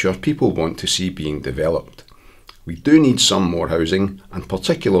island which our people want to see being developed. We do need some more housing, and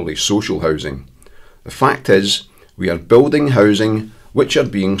particularly social housing. The fact is, we are building housing which are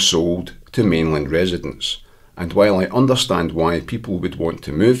being sold to mainland residents, and while I understand why people would want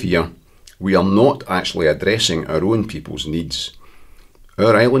to move here, we are not actually addressing our own people's needs.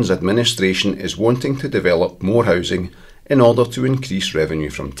 Our island's administration is wanting to develop more housing in order to increase revenue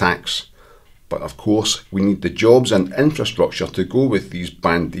from tax. But of course, we need the jobs and infrastructure to go with these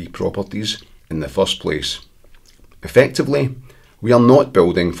Band D properties in the first place. Effectively, we are not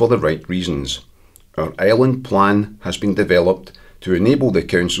building for the right reasons. Our island plan has been developed to enable the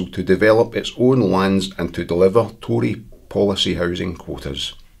council to develop its own lands and to deliver Tory policy housing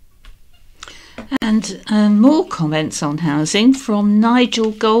quotas. And more comments on housing from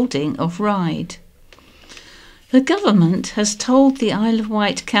Nigel Golding of Ryde. The government has told the Isle of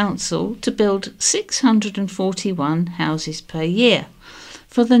Wight Council to build 641 houses per year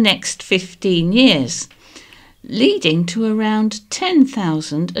for the next 15 years, leading to around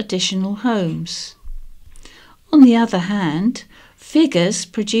 10,000 additional homes. On the other hand, figures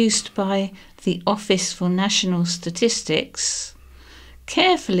produced by the Office for National Statistics,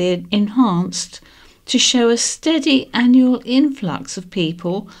 carefully enhanced to show a steady annual influx of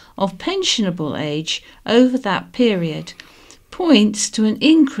people of pensionable age over that period, points to an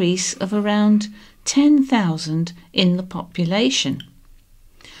increase of around 10,000 in the population.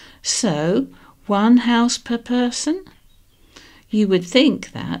 So, one house per person? You would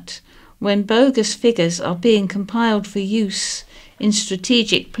think that, when bogus figures are being compiled for use in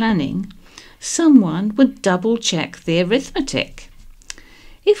strategic planning, someone would double-check the arithmetic.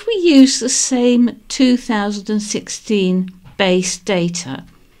 If we use the same 2016 base data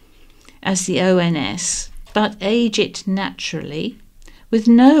as the ONS, but age it naturally, with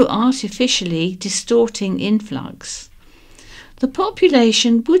no artificially distorting influx, the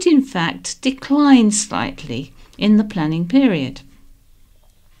population would in fact decline slightly in the planning period.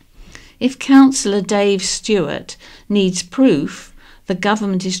 If Councillor Dave Stewart needs proof the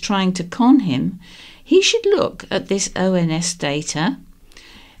government is trying to con him, he should look at this ONS data.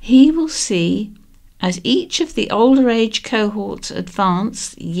 He will see, as each of the older age cohorts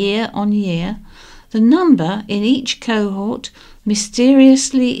advance year on year, the number in each cohort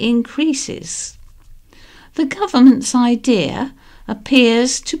mysteriously increases. The government's idea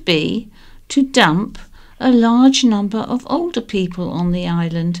appears to be to dump a large number of older people on the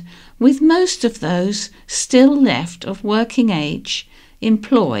island, with most of those still left of working age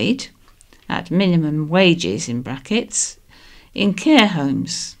employed, at minimum wages in brackets, in care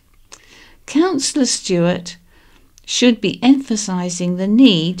homes. Councillor Stewart should be emphasising the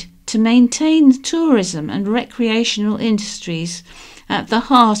need to maintain tourism and recreational industries at the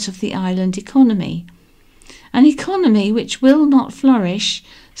heart of the island economy, an economy which will not flourish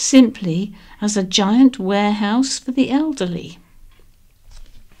simply as a giant warehouse for the elderly.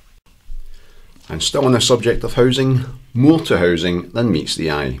 And still on the subject of housing, more to housing than meets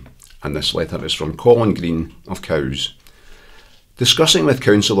the eye. And this letter is from Colin Green of Cowes. Discussing with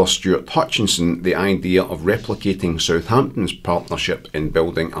Councillor Stuart Hutchinson the idea of replicating Southampton's partnership in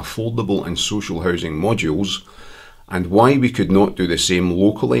building affordable and social housing modules, and why we could not do the same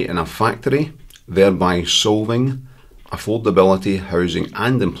locally in a factory, thereby solving affordability, housing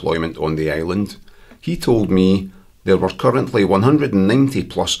and employment on the island, he told me there were currently 190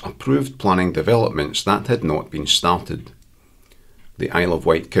 plus approved planning developments that had not been started. The Isle of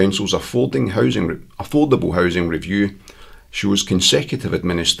Wight Council's affordable housing review shows consecutive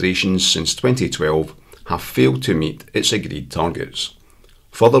administrations since 2012 have failed to meet its agreed targets.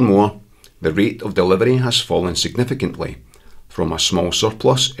 Furthermore, the rate of delivery has fallen significantly, from a small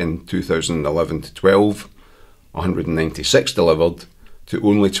surplus in 2011-12, 196 delivered, to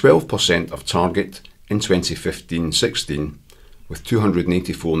only 12% of target in 2015-16, with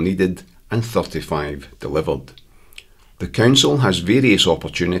 284 needed and 35 delivered. The Council has various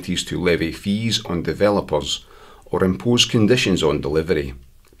opportunities to levy fees on developers or impose conditions on delivery.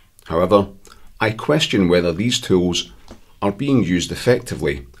 However, I question whether these tools are being used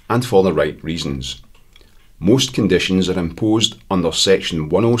effectively and for the right reasons. Most conditions are imposed under Section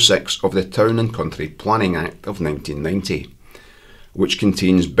 106 of the Town and Country Planning Act of 1990. which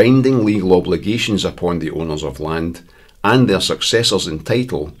contains binding legal obligations upon the owners of land and their successors in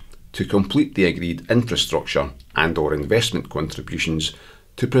title to complete the agreed infrastructure and/or investment contributions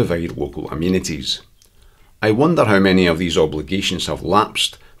to provide local amenities. I wonder how many of these obligations have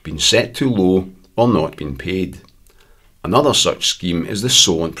lapsed, been set too low, or not been paid. Another such scheme is the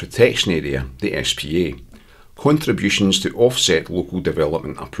Solent Protection Area, the SPA, contributions to offset local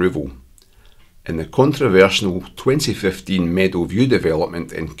development approval. In the controversial 2015 Meadowview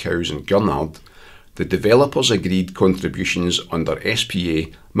development in Cowes and Gurnard, the developers agreed contributions under SPA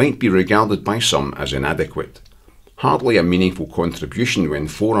might be regarded by some as inadequate. Hardly a meaningful contribution when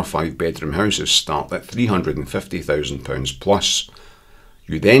 4 or 5 bedroom houses start at £350,000 plus.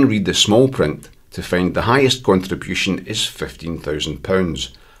 You then read the small print to find the highest contribution is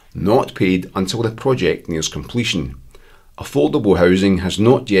 £15,000, not paid until the project nears completion. Affordable housing has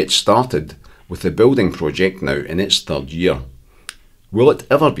not yet started, with the building project now in its 3rd year. Will it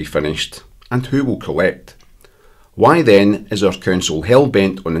ever be finished, and who will collect? Why then is our council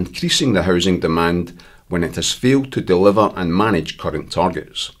hell-bent on increasing the housing demand when it has failed to deliver and manage current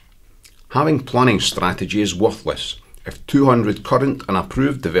targets? Having planning strategy is worthless if 200 current and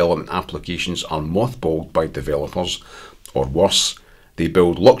approved development applications are mothballed by developers, or worse, they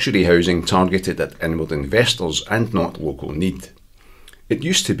build luxury housing targeted at inward investors and not local need. It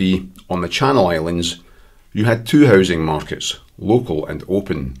used to be, on the Channel Islands, you had 2 housing markets, local and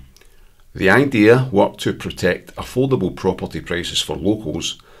open. The idea worked to protect affordable property prices for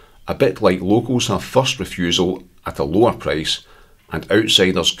locals, a bit like locals have first refusal at a lower price and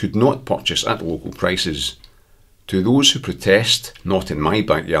outsiders could not purchase at local prices. To those who protest, not in my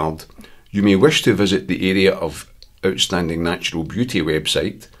backyard, you may wish to visit the Area of Outstanding Natural Beauty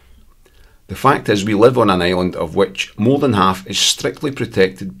website. The fact is we live on an island of which more than half is strictly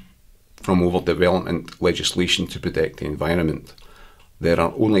protected from overdevelopment legislation to protect the environment. There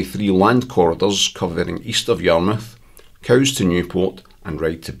are only 3 land corridors covering east of Yarmouth, Cowes to Newport and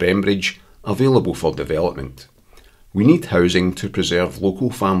Ryde to Bembridge available for development. We need housing to preserve local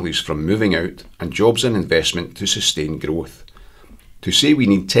families from moving out and jobs and investment to sustain growth. To say we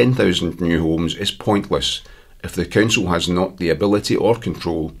need 10,000 new homes is pointless if the council has not the ability or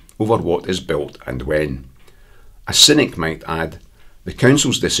control over what is built and when. A cynic might add, the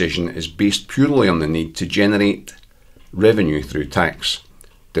council's decision is based purely on the need to generate revenue through tax.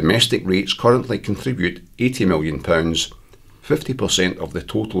 Domestic rates currently contribute £80 million, 50% of the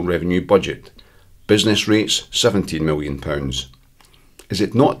total revenue budget. Business rates £17 million. Is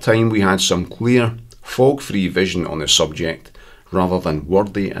it not time we had some clear, fog-free vision on the subject rather than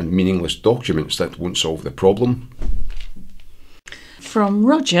wordy and meaningless documents that won't solve the problem? From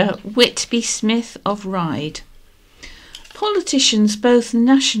Roger Whitby Smith of Ryde. Politicians both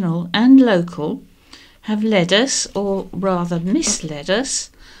national and local have led us, or rather misled us,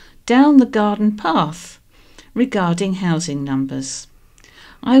 down the garden path regarding housing numbers.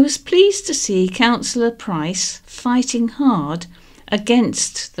 I was pleased to see Councillor Price fighting hard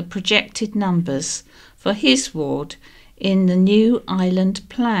against the projected numbers for his ward in the new island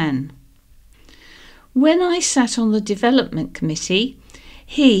plan. When I sat on the development committee,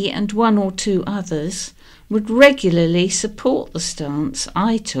 he and 1 or 2 others would regularly support the stance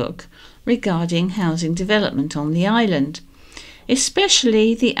I took regarding housing development on the island,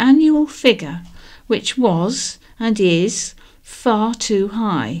 especially the annual figure, which was and is far too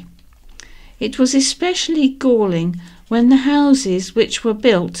high. It was especially galling when the houses which were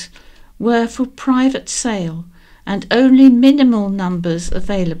built were for private sale and only minimal numbers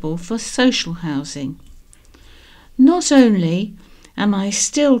available for social housing. Not only am I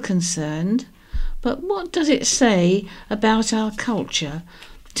still concerned, but what does it say about our culture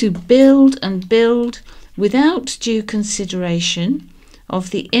to build and build without due consideration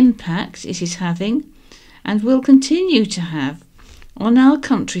of the impact it is having and will continue to have on our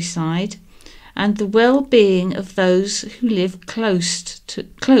countryside and the well-being of those who live close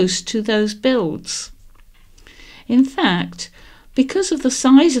to those builds? In fact, because of the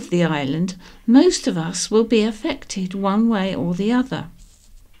size of the island, most of us will be affected one way or the other.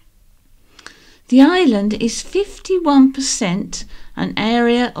 The island is 51% an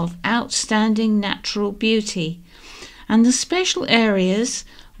area of outstanding natural beauty, and the special areas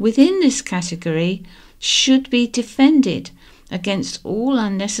within this category should be defended against all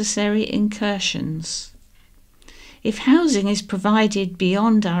unnecessary incursions. If housing is provided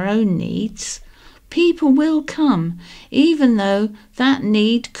beyond our own needs, people will come, even though that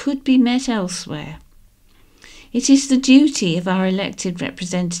need could be met elsewhere. It is the duty of our elected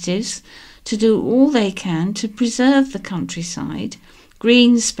representatives to do all they can to preserve the countryside,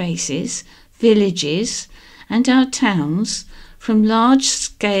 green spaces, villages, and our towns from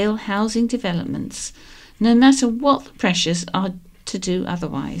large-scale housing developments, no matter what the pressures are to do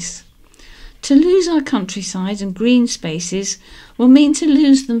otherwise. To lose our countryside and green spaces will mean to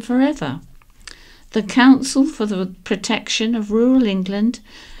lose them forever. The Council for the Protection of Rural England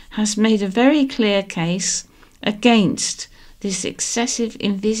has made a very clear case against this excessive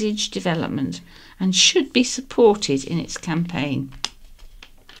envisaged development and should be supported in its campaign.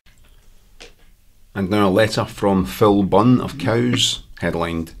 And now a letter from Phil Bunn of Cows,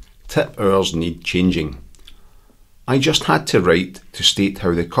 headlined, "Tip hours need changing." I just had to write to state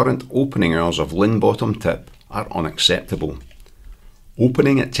how the current opening hours of Lynnbottom Tip are unacceptable.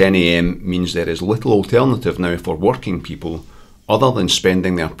 Opening at 10 AM means there is little alternative now for working people other than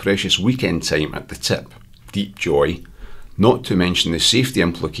spending their precious weekend time at the tip. Deep joy, not to mention the safety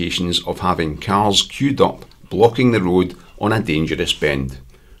implications of having cars queued up blocking the road on a dangerous bend.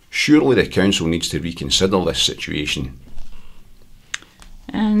 Surely the council needs to reconsider this situation.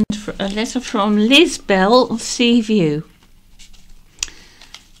 And a letter from Liz Bell of Seaview.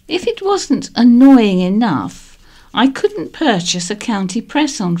 If it wasn't annoying enough, I couldn't purchase a county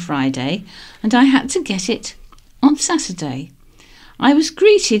press on Friday and I had to get it on Saturday. I was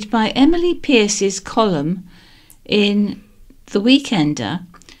greeted by Emily Pearce's column in The Weekender,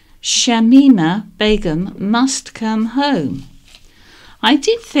 "Shamima Begum must come home." I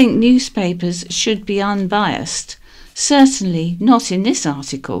did think newspapers should be unbiased, certainly not in this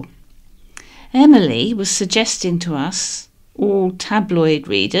article. Emily was suggesting to us, all tabloid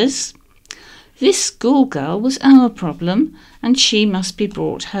readers, this schoolgirl was our problem and she must be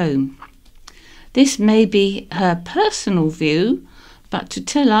brought home. This may be her personal view, but to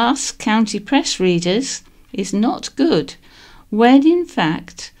tell us county press readers is not good, when in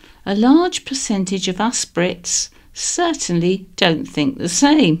fact a large percentage of us Brits certainly don't think the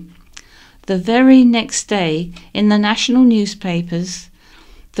same. The very next day in the national newspapers,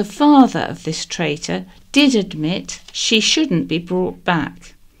 the father of this traitor did admit she shouldn't be brought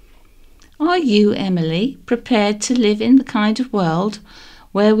back. Are you, Emily, prepared to live in the kind of world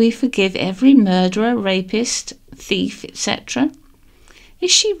where we forgive every murderer, rapist, thief, etc.?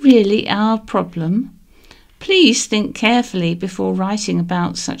 Is she really our problem? Please think carefully before writing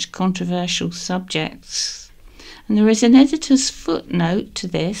about such controversial subjects. And there is an editor's footnote to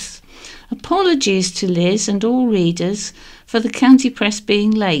this. Apologies to Liz and all readers for the county press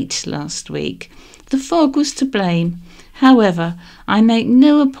being late last week. The fog was to blame. However, I make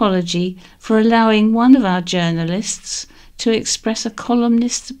no apology for allowing one of our journalists to express a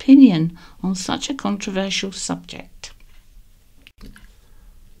columnist's opinion on such a controversial subject.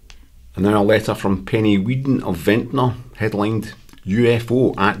 And now a letter from Penny Whedon of Ventnor, headlined,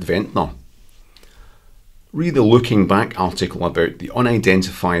 "UFO at Ventnor." Read the Looking Back article about the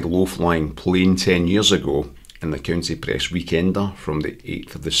unidentified low-flying plane 10 years ago in the County Press Weekender from the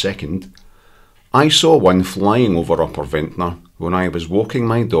 8th of the 2nd. I saw one flying over Upper Ventnor when I was walking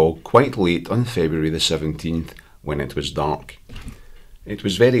my dog quite late on February the 17th when it was dark. It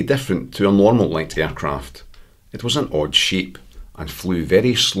was very different to a normal light aircraft. It was an odd shape and flew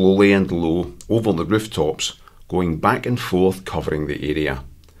very slowly and low over the rooftops, going back and forth covering the area.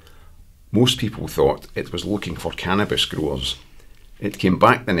 Most people thought it was looking for cannabis growers. It came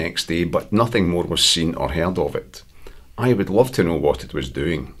back the next day, but nothing more was seen or heard of it. I would love to know what it was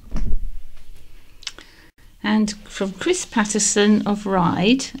doing. And from Chris Patterson of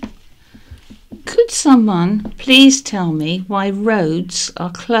Ryde, could someone please tell me why roads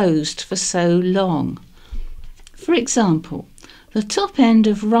are closed for so long? For example, the top end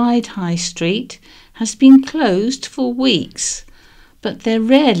of Ryde High Street has been closed for weeks, but there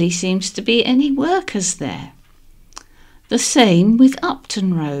rarely seems to be any workers there. The same with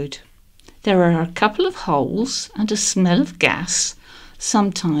Upton Road. There are a couple of holes and a smell of gas.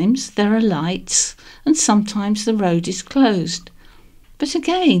 Sometimes there are lights and sometimes the road is closed. But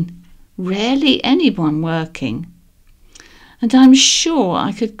again, rarely anyone working. And I'm sure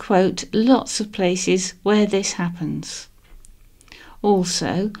I could quote lots of places where this happens.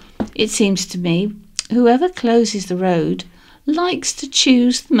 Also, it seems to me whoever closes the road likes to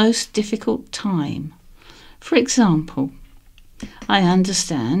choose the most difficult time. For example, I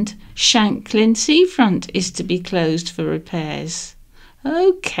understand Shanklin Seafront is to be closed for repairs.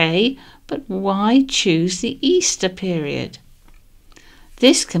 OK, but why choose the Easter period?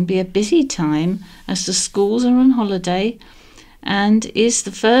 This can be a busy time as the schools are on holiday and is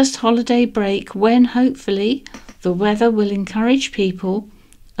the first holiday break when hopefully the weather will encourage people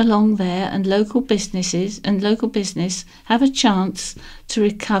along there and local business have a chance to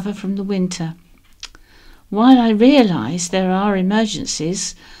recover from the winter. While I realise there are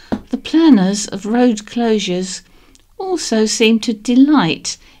emergencies, the planners of road closures also seem to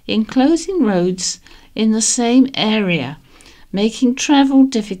delight in closing roads in the same area, making travel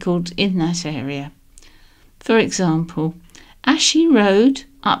difficult in that area. For example, Ashy Road,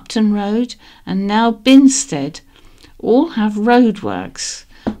 Upton Road and now Binstead all have roadworks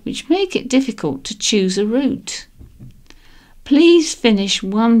which make it difficult to choose a route. Please finish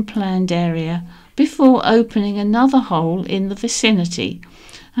one planned area before opening another hole in the vicinity,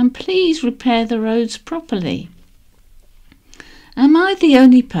 and please repair the roads properly. Am I the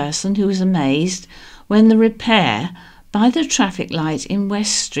only person who was amazed when the repair by the traffic light in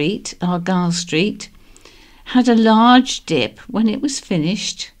West Street, Argyle Street, had a large dip when it was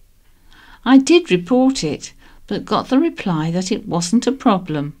finished? I did report it, but got the reply that it wasn't a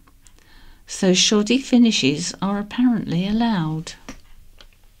problem. So shoddy finishes are apparently allowed.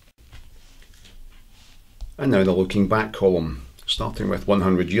 And now the looking back column, starting with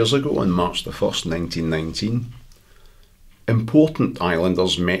 100 years ago on March the 1st, 1919. Important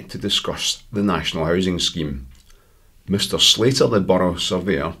islanders met to discuss the National Housing Scheme. Mr. Slater, the Borough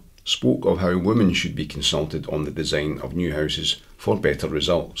Surveyor, spoke of how women should be consulted on the design of new houses for better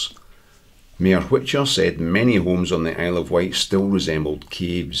results. Mayor Whitcher said many homes on the Isle of Wight still resembled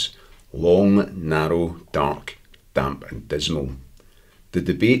caves, long, narrow, dark, damp and dismal. The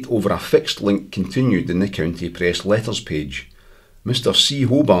debate over a fixed link continued in the County Press letters page. Mr. C.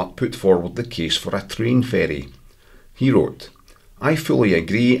 Hobart put forward the case for a train ferry. He wrote, "I fully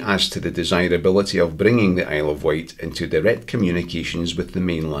agree as to the desirability of bringing the Isle of Wight into direct communications with the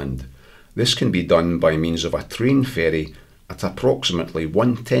mainland. This can be done by means of a train ferry at approximately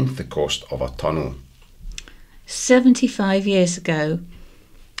 1/10 the cost of a tunnel." 75 years ago,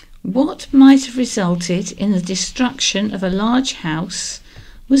 what might have resulted in the destruction of a large house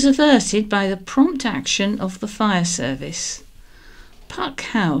was averted by the prompt action of the fire service. Puck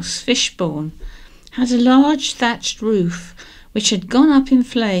House, Fishbourne, had a large thatched roof which had gone up in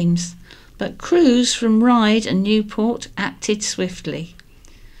flames, but crews from Ryde and Newport acted swiftly.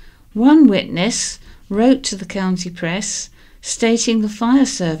 One witness wrote to the county press stating the fire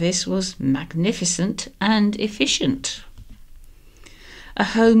service was magnificent and efficient. A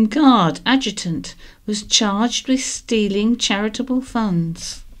Home Guard adjutant was charged with stealing charitable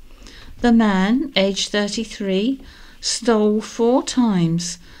funds. The man, aged 33, stole 4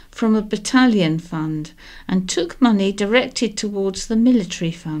 times from a battalion fund and took money directed towards the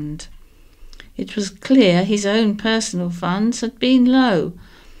military fund. It was clear his own personal funds had been low,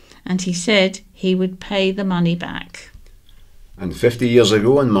 and he said he would pay the money back. And 50 years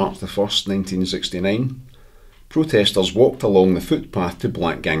ago, on March the 1st, 1969, protesters walked along the footpath to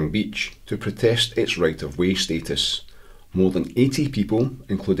Blackgang Beach to protest its right-of-way status. More than 80 people,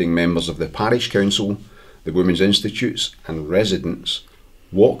 including members of the parish council, the Women's Institutes and residents,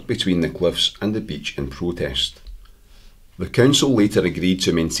 walked between the cliffs and the beach in protest. The council later agreed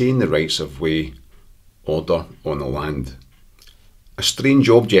to maintain the rights-of-way order on the land. A strange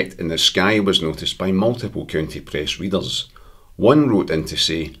object in the sky was noticed by multiple county press readers. One wrote in to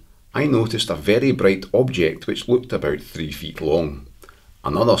say, "I noticed a very bright object which looked about 3 feet long."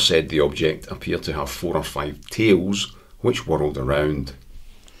 Another said the object appeared to have 4 or 5 tails which whirled around.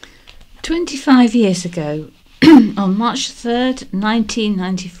 25 years ago, on March 3rd,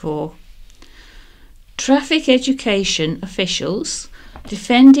 1994, traffic education officials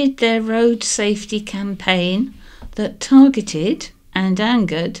defended their road safety campaign that targeted and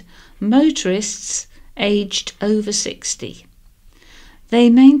angered motorists aged over 60. They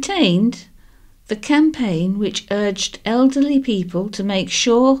maintained the campaign, which urged elderly people to make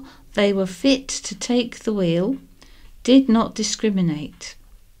sure they were fit to take the wheel, did not discriminate.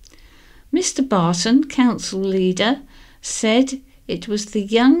 Mr. Barton, council leader, said it was the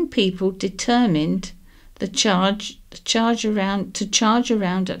young people determined to charge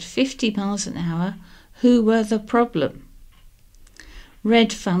around at 50 miles an hour who were the problem.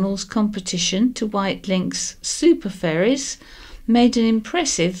 Red Funnel's competition to Wight Link's super ferries made an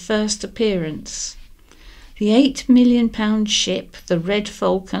impressive first appearance. The £8 million ship, the Red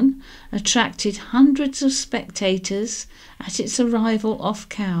Falcon, attracted hundreds of spectators at its arrival off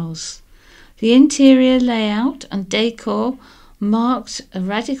Cowes. The interior layout and decor marked a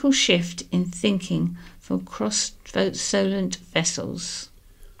radical shift in thinking for cross-Solent vessels.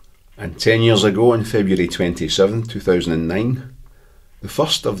 And 10 years ago, on February 27, 2009, the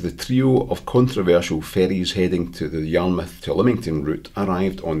first of the trio of controversial ferries heading to the Yarmouth to Lymington route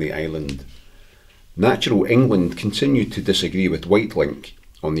arrived on the island. Natural England continued to disagree with Wight Link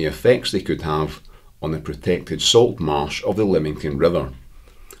on the effects they could have on the protected salt marsh of the Lymington River.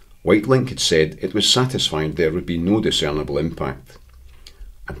 Wight Link had said it was satisfied there would be no discernible impact.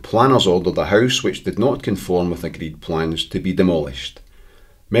 and planners ordered a house which did not conform with agreed plans to be demolished.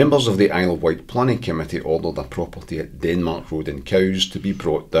 Members of the Isle of Wight Planning Committee ordered a property at Denmark Road in Cowes to be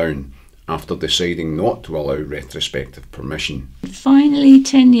brought down, after deciding not to allow retrospective permission. Finally,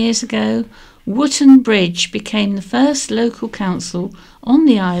 10 years ago, Wootton Bridge became the first local council on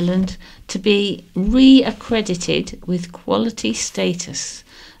the island to be re-accredited with quality status,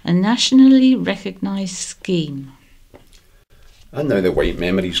 a nationally recognised scheme. And now the Wight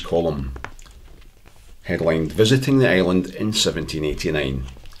Memories column. Headlined Visiting the Island in 1789.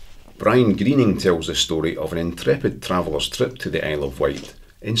 Brian Greening tells the story of an intrepid traveller's trip to the Isle of Wight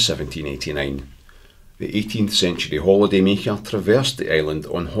in 1789. The 18th century holidaymaker traversed the island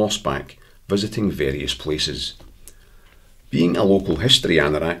on horseback, visiting various places. Being a local history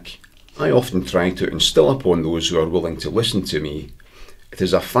anorak, I often try to instill upon those who are willing to listen to me, it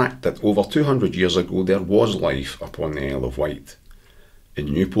is a fact that over 200 years ago there was life upon the Isle of Wight.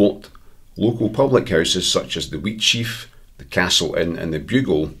 In Newport, local public houses such as the Wheatsheaf, the Castle Inn and the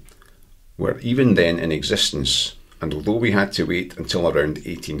Bugle were even then in existence, and although we had to wait until around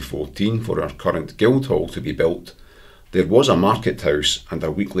 1814 for our current Guildhall to be built, there was a market house and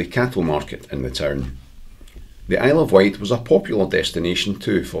a weekly cattle market in the town. The Isle of Wight was a popular destination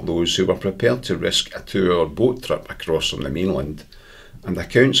too for those who were prepared to risk a 2-hour boat trip across from the mainland, and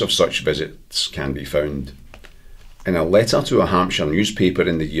accounts of such visits can be found. In a letter to a Hampshire newspaper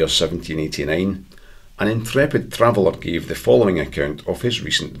in the year 1789, an intrepid traveller gave the following account of his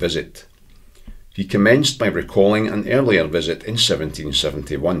recent visit. He commenced by recalling an earlier visit in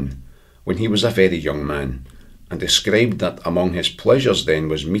 1771, when he was a very young man, and described that among his pleasures then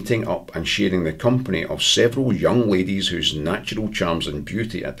was meeting up and sharing the company of several young ladies whose natural charms and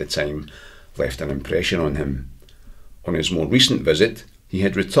beauty at the time left an impression on him. On his more recent visit, he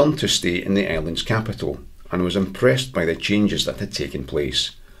had returned to stay in the island's capital, and was impressed by the changes that had taken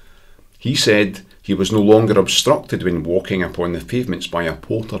place. He said he was no longer obstructed when walking upon the pavements by a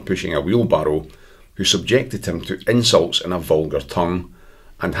porter pushing a wheelbarrow, who subjected him to insults in a vulgar tongue,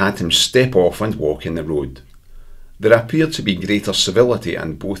 and had him step off and walk in the road. There appeared to be greater civility,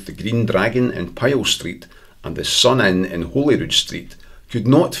 and both the Green Dragon in Pyle Street and the Sun Inn in Holyrood Street could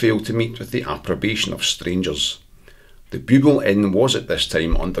not fail to meet with the approbation of strangers. The Bugle Inn was at this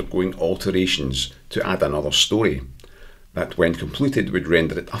time undergoing alterations to add another storey, that when completed would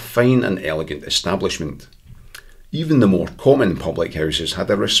render it a fine and elegant establishment. Even the more common public houses had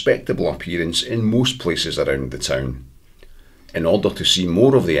a respectable appearance in most places around the town. In order to see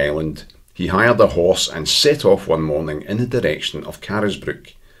more of the island, he hired a horse and set off one morning in the direction of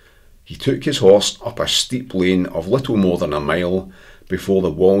Carisbrooke. He took his horse up a steep lane of little more than a mile before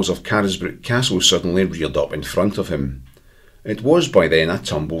the walls of Carisbrooke Castle suddenly reared up in front of him. It was by then a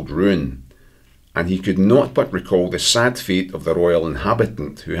tumbled ruin, and he could not but recall the sad fate of the royal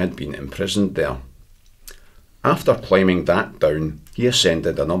inhabitant who had been imprisoned there. After climbing that down, he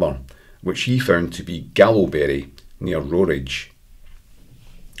ascended another, which he found to be Gallowberry, near Roeridge.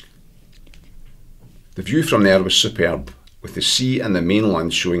 The view from there was superb, with the sea and the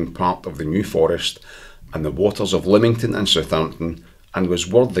mainland showing part of the New Forest and the waters of Lymington and Southampton, and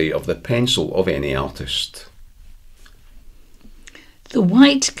was worthy of the pencil of any artist. The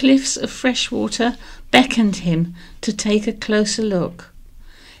white cliffs of Freshwater beckoned him to take a closer look.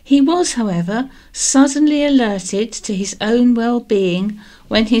 He was, however, suddenly alerted to his own well-being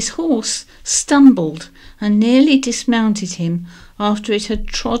when his horse stumbled and nearly dismounted him after it had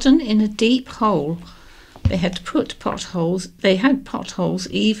trodden in a deep hole. They had potholes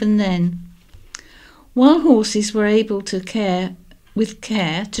even then. While horses were able to with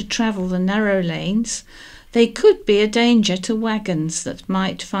care to travel the narrow lanes, they could be a danger to wagons that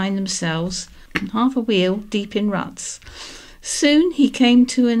might find themselves half a wheel deep in ruts. Soon he came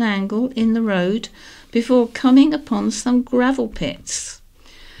to an angle in the road before coming upon some gravel pits.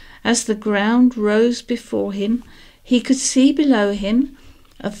 As the ground rose before him, he could see below him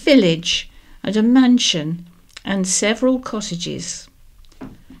a village and a mansion and several cottages.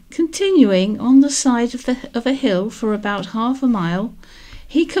 Continuing on the side of a hill for about half a mile,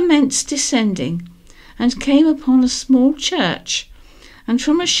 he commenced descending and came upon a small church, and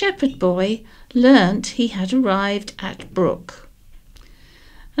from a shepherd boy learnt he had arrived at Brook.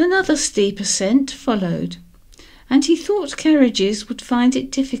 Another steep ascent followed, and he thought carriages would find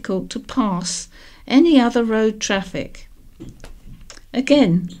it difficult to pass any other road traffic.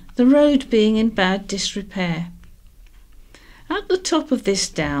 Again, the road being in bad disrepair. At the top of this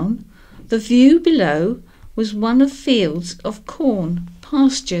down, the view below was one of fields of corn,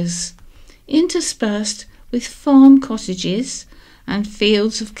 pastures, interspersed with farm cottages and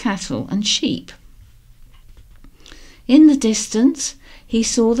fields of cattle and sheep. In the distance, he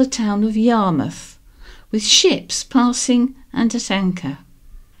saw the town of Yarmouth, with ships passing and at anchor.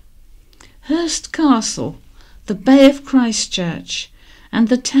 Hurst Castle, the Bay of Christchurch, and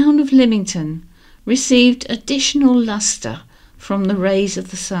the town of Lymington received additional lustre from the rays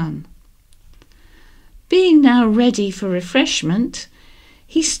of the sun. Being now ready for refreshment,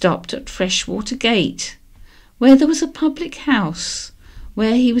 he stopped at Freshwater Gate, where there was a public house,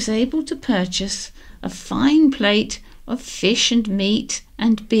 where he was able to purchase a fine plate of fish and meat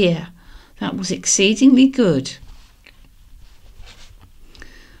and beer that was exceedingly good.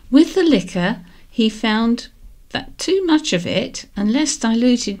 With the liquor, he found that too much of it, unless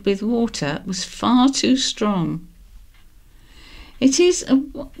diluted with water, was far too strong. It is a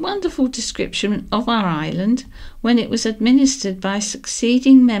wonderful description of our island when it was administered by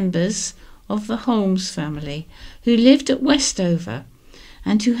succeeding members of the Holmes family, who lived at Westover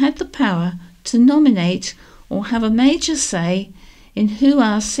and who had the power to nominate or have a major say in who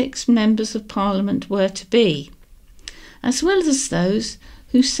our 6 members of Parliament were to be, as well as those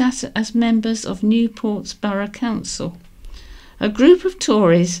who sat as members of Newport's Borough Council, a group of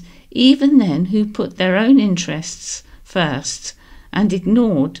Tories even then who put their own interests first and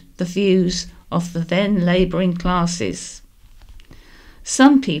ignored the views of the then labouring classes.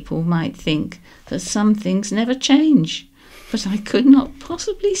 Some people might think that some things never change, but I could not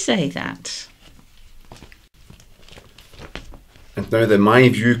possibly say that. And now the My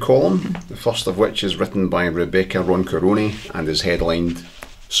View column, the first of which is written by Rebecca Roncoroni and is headlined,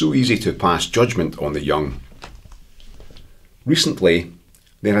 "So Easy to Pass Judgment on the Young." Recently,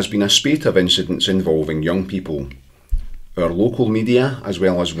 there has been a spate of incidents involving young people. Our local media, as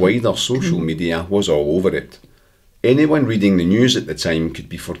well as wider social media, was all over it. Anyone reading the news at the time could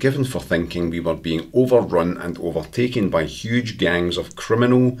be forgiven for thinking we were being overrun and overtaken by huge gangs of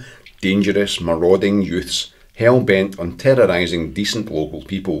criminal, dangerous, marauding youths hell-bent on terrorising decent local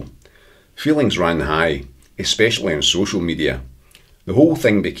people. Feelings ran high, especially on social media. The whole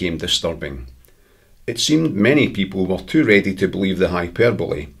thing became disturbing. It seemed many people were too ready to believe the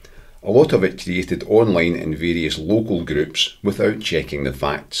hyperbole, a lot of it created online in various local groups without checking the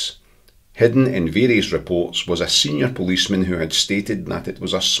facts. Hidden in various reports was a senior policeman who had stated that it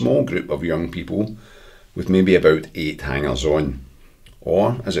was a small group of young people with maybe about 8 hangers-on.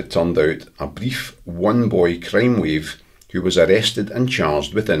 Or, as it turned out, a brief one-boy crime wave who was arrested and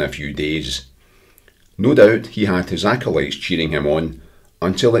charged within a few days. No doubt he had his acolytes cheering him on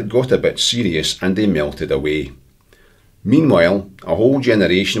until it got a bit serious and they melted away. Meanwhile, a whole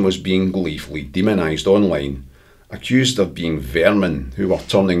generation was being gleefully demonised online, accused of being vermin who were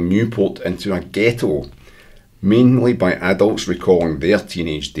turning Newport into a ghetto, mainly by adults recalling their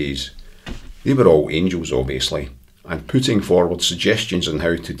teenage days. They were all angels, obviously, and putting forward suggestions on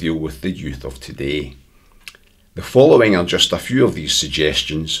how to deal with the youth of today. The following are just a few of these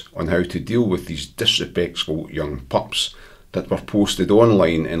suggestions on how to deal with these disrespectful young pups that were posted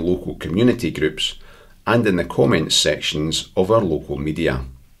online in local community groups and in the comments sections of our local media.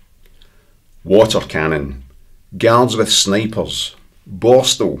 Water cannon, guards with snipers,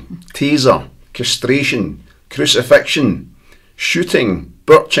 borstal, taser, castration, crucifixion, shooting,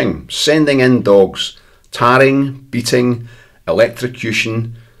 birching, sending in dogs, tarring, beating,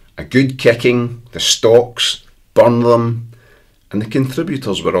 electrocution, a good kicking, the stocks, burn them, and the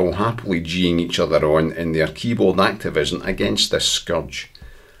contributors were all happily geeing each other on in their keyboard activism against this scourge.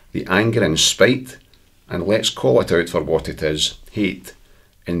 The anger and spite, and let's call it out for what it is, hate,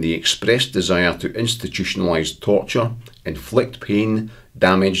 in the expressed desire to institutionalise torture, inflict pain,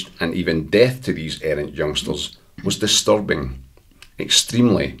 damage and even death to these errant youngsters was disturbing,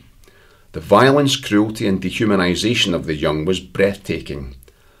 extremely. The violence, cruelty and dehumanisation of the young was breathtaking.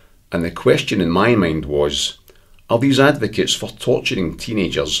 And the question in my mind was, are these advocates for torturing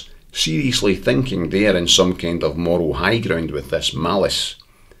teenagers seriously thinking they are in some kind of moral high ground with this malice?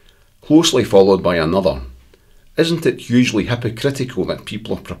 Closely followed by another, isn't it hugely hypocritical that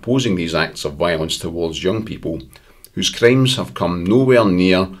people are proposing these acts of violence towards young people whose crimes have come nowhere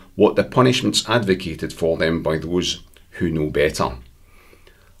near what the punishments advocated for them by those who know better?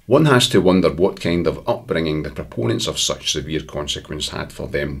 One has to wonder what kind of upbringing the proponents of such severe consequence had for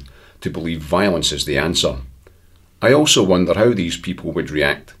them to believe violence is the answer. I also wonder how these people would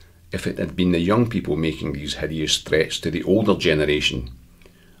react if it had been the young people making these hideous threats to the older generation.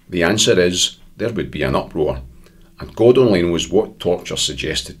 The answer is there would be an uproar, and God only knows what torture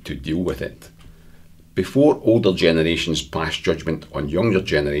suggested to deal with it. Before older generations pass judgment on younger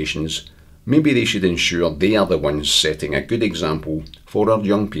generations, maybe they should ensure they are the ones setting a good example for our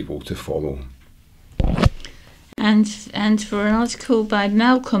young people to follow. And for an article by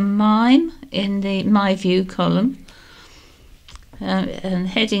Malcolm Mime in the My View column, and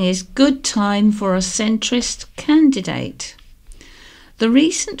heading is Good Time for a Centrist Candidate. The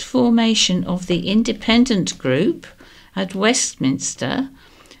recent formation of the independent group at Westminster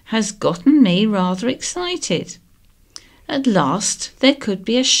has gotten me rather excited. At last there could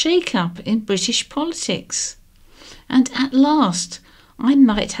be a shake-up in British politics. And at last I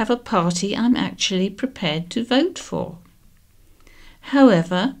might have a party I'm actually prepared to vote for.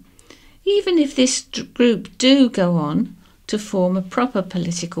 However, even if this group do go on to form a proper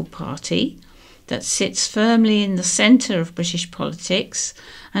political party that sits firmly in the centre of British politics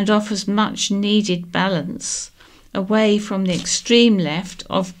and offers much needed balance away from the extreme left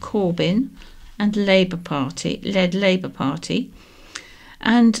of Corbyn and Labour Party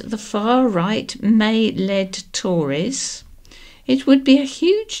and the far right May-led Tories, it would be a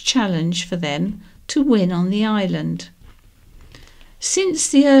huge challenge for them to win on the island. Since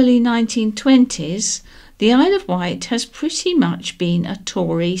the early 1920s, the Isle of Wight has pretty much been a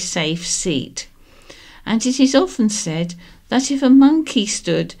Tory safe seat, and it is often said that if a monkey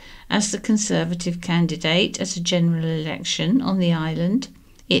stood as the Conservative candidate at a general election on the island,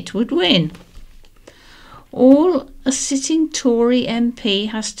 it would win. All a sitting Tory MP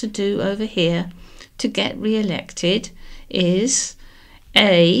has to do over here to get re-elected is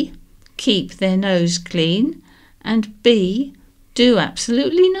A. keep their nose clean, and B. do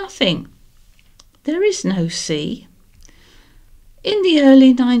absolutely nothing. There is no C. In the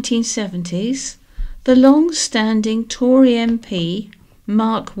early 1970s, the long-standing Tory MP,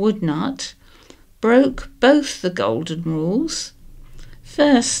 Mark Woodnutt, broke both the golden rules.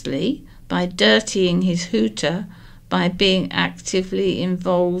 Firstly, by dirtying his hooter by being actively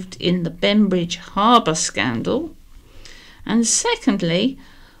involved in the Bembridge Harbour scandal, and secondly,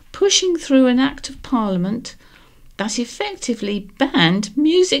 pushing through an Act of Parliament that effectively banned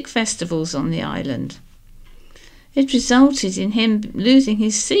music festivals on the island. It resulted in him losing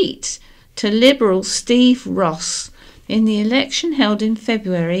his seat to Liberal Steve Ross in the election held in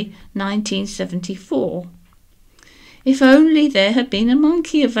February 1974. If only there had been a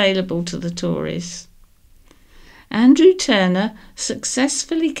monkey available to the Tories. Andrew Turner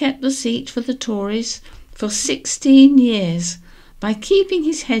successfully kept the seat for the Tories for 16 years by keeping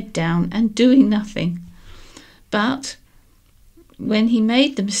his head down and doing nothing. But when he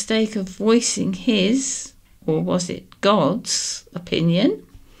made the mistake of voicing his, or was it God's, opinion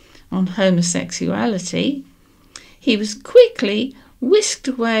on homosexuality, he was quickly whisked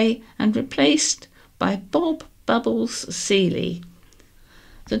away and replaced by Bob Bubbles Seeley.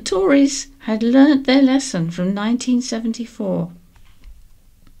 The Tories had learnt their lesson from 1974.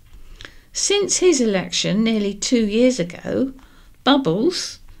 Since his election nearly 2 years ago,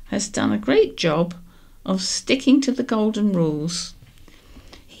 Bubbles has done a great job of sticking to the golden rules.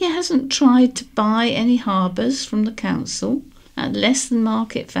 He hasn't tried to buy any harbours from the council at less than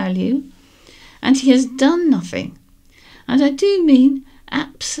market value, and he has done nothing, and I do mean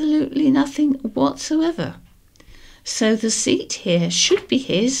absolutely nothing whatsoever. So the seat here should be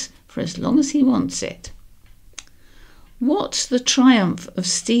his for as long as he wants it. What the triumph of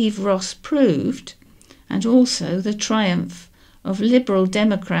Steve Ross proved, and also the triumph of Liberal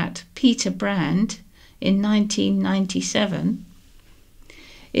Democrat Peter Brand in 1997,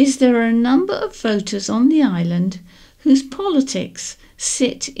 is there are a number of voters on the island whose politics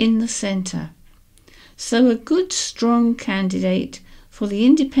sit in the centre. So a good strong candidate for the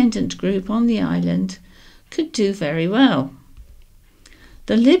independent group on the island could do very well.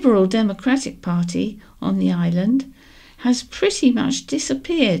 The Liberal Democratic Party on the island has pretty much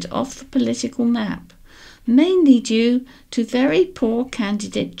disappeared off the political map, mainly due to very poor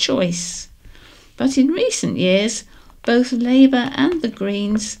candidate choice. But in recent years, both Labour and the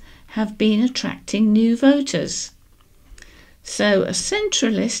Greens have been attracting new voters. So a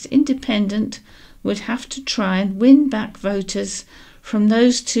centralist independent would have to try and win back voters from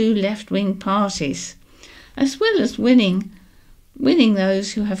those two left-wing parties, as well as winning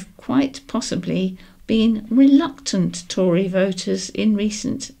those who have quite possibly been reluctant Tory voters in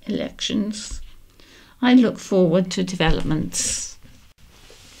recent elections. I look forward to developments.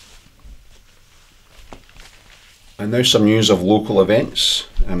 And now some news of local events,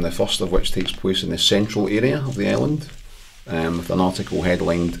 the first of which takes place in the central area of the island, with an article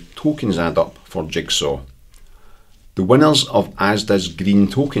headlined "Tokens Add Up for Jigsaw." The winners of ASDA's Green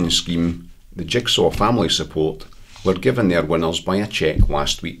Token Scheme, the Jigsaw Family Support, were given their winners by a cheque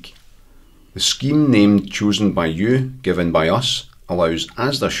last week. The scheme named Chosen by You, Given by Us allows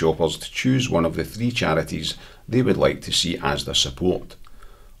ASDA shoppers to choose one of the 3 charities they would like to see ASDA support.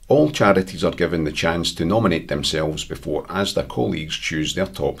 All charities are given the chance to nominate themselves before ASDA colleagues choose their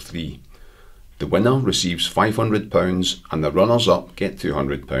top 3. The winner receives £500 and the runners-up get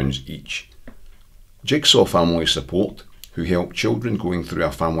 £200 each. Jigsaw Family Support, who help children going through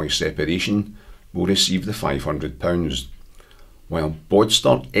a family separation, will receive the £500, while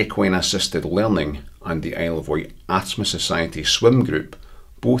Bodster Equine Assisted Learning and the Isle of Wight Asthma Society Swim Group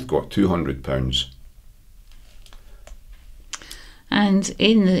both got £200. And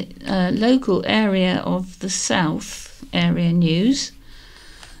in the local area of the South area news,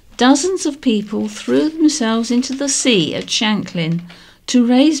 dozens of people threw themselves into the sea at Shanklin to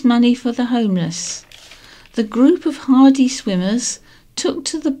raise money for the homeless. The group of hardy swimmers took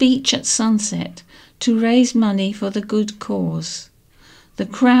to the beach at sunset to raise money for the good cause. The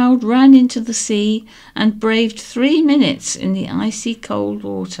crowd ran into the sea and braved 3 minutes in the icy cold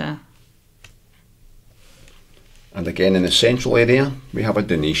water. And again in the central area, we have a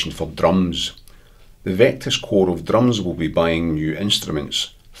donation for drums. The Vectis Corps of Drums will be buying new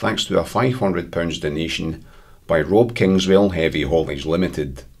instruments, thanks to a £500 donation by Rob Kingswell Heavy Haulage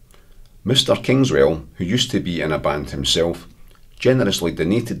Limited. Mr Kingswell, who used to be in a band himself, generously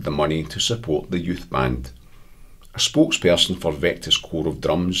donated the money to support the youth band. A spokesperson for Vectis Corps of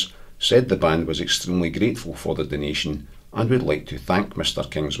Drums said the band was extremely grateful for the donation and would like to thank Mr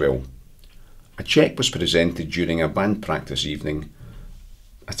Kingswell. A cheque was presented during a band practice evening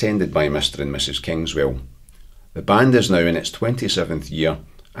attended by Mr and Mrs Kingswell. The band is now in its 27th year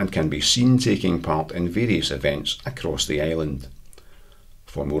and can be seen taking part in various events across the island.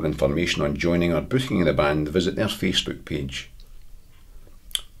 For more information on joining or booking the band, visit their Facebook page.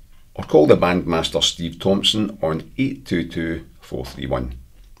 Or call the bandmaster Steve Thompson on 822 431.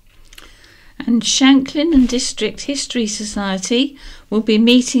 And Shanklin and District History Society will be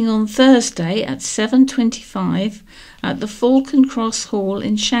meeting on Thursday at 7:25 at the Falcon Cross Hall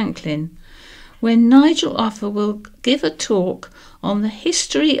in Shanklin, when Nigel Offer will give a talk on the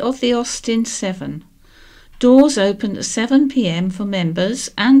history of the Austin Seven. Doors open at 7 p.m. for members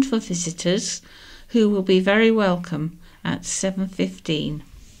and for visitors, who will be very welcome at 7:15.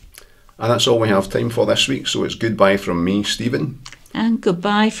 And that's all we have time for this week, so it's goodbye from me, Stephen. And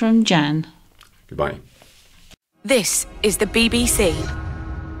goodbye from Jan. Goodbye. This is the BBC.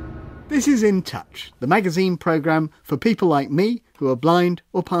 This is In Touch, the magazine programme for people like me who are blind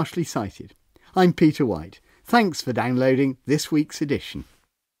or partially sighted. I'm Peter Wight. Thanks for downloading this week's edition.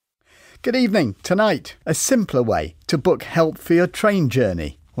 Good evening. Tonight, a simpler way to book help for your train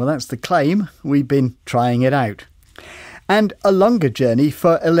journey. Well, that's the claim. We've been trying it out. And a longer journey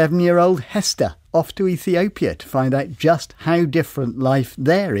for 11-year-old Hester off to Ethiopia to find out just how different life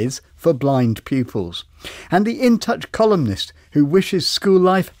there is for blind pupils. And the In Touch columnist who wishes school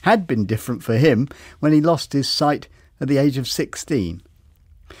life had been different for him when he lost his sight at the age of 16.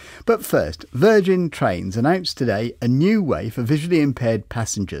 But first, Virgin Trains announced today a new way for visually impaired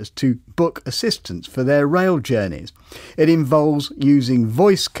passengers to book assistance for their rail journeys. It involves using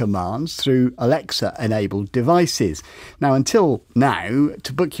voice commands through Alexa-enabled devices. Now, until now,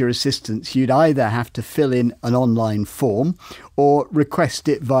 to book your assistance, you'd either have to fill in an online form or request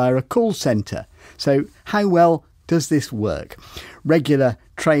it via a call centre. So how well does this work? Regular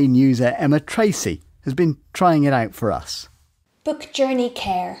train user Emma Tracy has been trying it out for us. Book Journey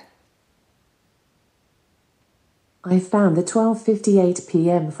Care. I found the 12:58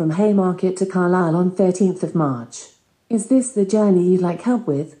 p.m. from Haymarket to Carlisle on 13th of March. Is this the journey you'd like help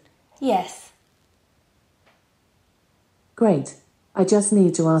with? Yes. Great. I just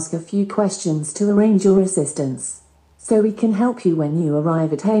need to ask a few questions to arrange your assistance. So we can help you when you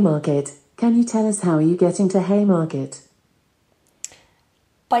arrive at Haymarket. Can you tell us how you get into Haymarket?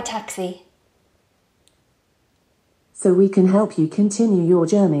 By taxi. So we can help you continue your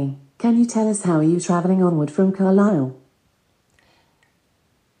journey. Can you tell us how are you travelling onward from Carlisle?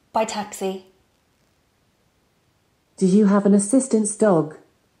 By taxi. Do you have an assistance dog?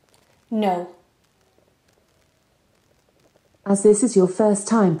 No. As this is your first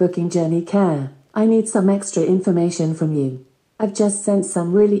time booking Journey Care, I need some extra information from you. I've just sent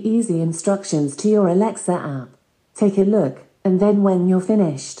some really easy instructions to your Alexa app. Take a look, and then when you're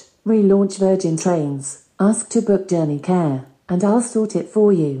finished, relaunch Virgin Trains, ask to book Journey Care, and I'll sort it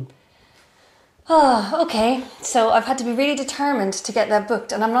for you. Okay. So I've had to be really determined to get that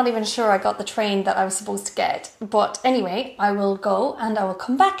booked, and I'm not even sure I got the train that I was supposed to get. But anyway, I will go and I will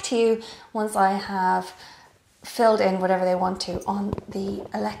come back to you once I have filled in whatever they want to on the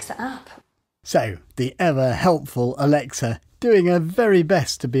Alexa app. So, the ever helpful Alexa doing her very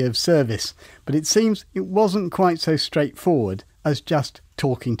best to be of service, but it seems it wasn't quite so straightforward as just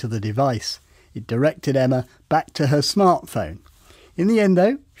talking to the device. It directed Emma back to her smartphone. In the end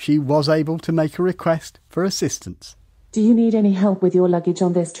though, she was able to make a request for assistance. Do you need any help with your luggage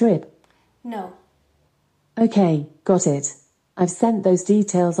on this trip? No. OK, got it. I've sent those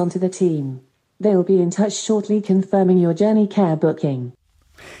details onto the team. They'll be in touch shortly confirming your journey care booking.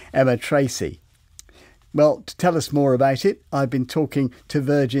 Emma Tracy. Well, to tell us more about it, I've been talking to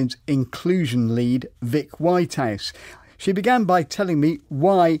Virgin's inclusion lead, Vic Whitehouse. She began by telling me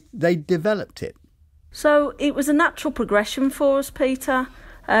why they developed it. So it was a natural progression for us, Peter.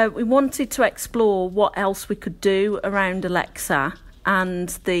 We wanted to explore what else we could do around Alexa, and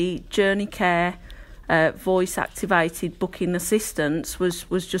the Journey Care voice-activated booking assistance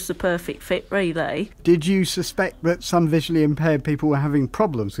was just a perfect fit, really. Did you suspect that some visually impaired people were having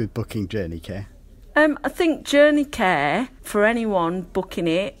problems with booking Journey Care? I think Journey Care, for anyone booking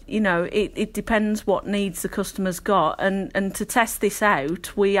it, it depends what needs the customer's got. And to test this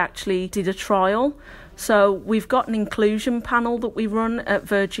out, we actually did a trial. So we've got an inclusion panel that we run at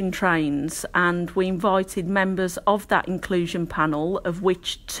Virgin Trains, and we invited members of that inclusion panel, of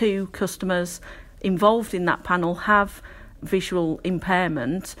which 2 customers involved in that panel have visual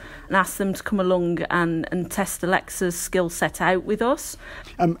impairment, and asked them to come along and test Alexa's skill set out with us.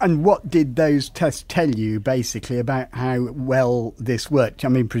 And what did those tests tell you, basically, about how well this worked? I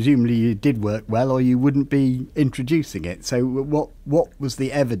mean, presumably it did work well, or you wouldn't be introducing it. So what was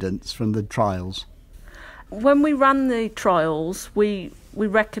the evidence from the trials? When we ran the trials, we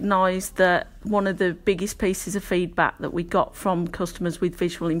recognised that one of the biggest pieces of feedback that we got from customers with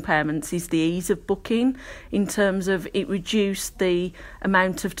visual impairments is the ease of booking, in terms of it reduced the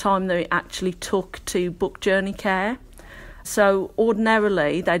amount of time that it actually took to book Journey Care. So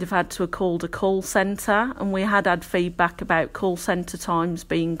ordinarily they'd have had to have called a call centre, and we had feedback about call centre times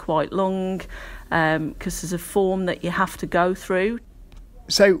being quite long, because there's a form that you have to go through.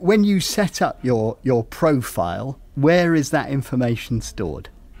 So when you set up your profile, where is that information stored?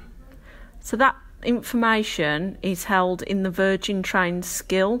 So that information is held in the Virgin Trains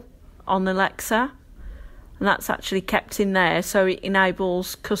skill on Alexa, and that's actually kept in there, so it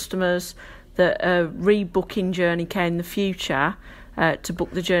enables customers that are rebooking Journey Care in the future to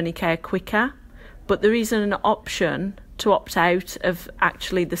book the Journey Care quicker. But there is an option to opt out of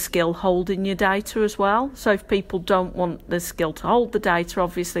actually the skill holding your data as well. So if people don't want the skill to hold the data,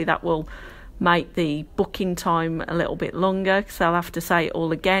 obviously that will make the booking time a little bit longer, because they'll have to say it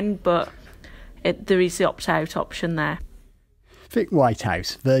all again, but there is the opt-out option there. Vic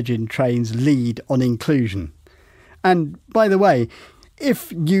Whitehouse, Virgin Trains lead on inclusion. And by the way,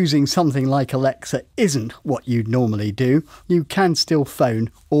 if using something like Alexa isn't what you'd normally do, you can still phone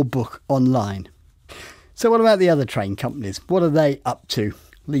or book online. So what about the other train companies? What are they up to?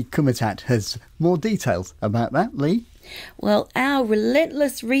 Lee Kumatat has more details about that. Lee? Well, our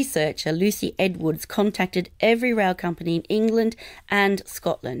relentless researcher, Lucy Edwards, contacted every rail company in England and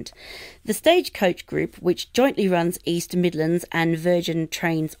Scotland. The Stagecoach Group, which jointly runs East Midlands and Virgin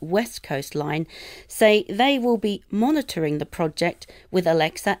Trains West Coast Line, say they will be monitoring the project with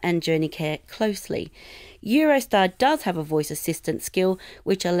Alexa and Journey Care closely. Eurostar does have a voice assistant skill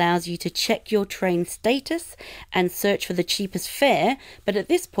which allows you to check your train status and search for the cheapest fare, but at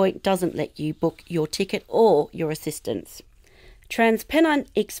this point doesn't let you book your ticket or your assistance. TransPennine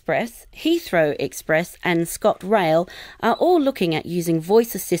Express, Heathrow Express and ScotRail are all looking at using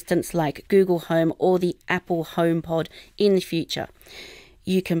voice assistants like Google Home or the Apple HomePod in the future.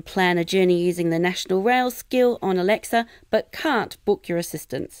 You can plan a journey using the National Rail skill on Alexa, but can't book your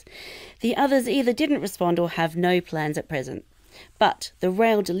assistance. The others either didn't respond or have no plans at present. But the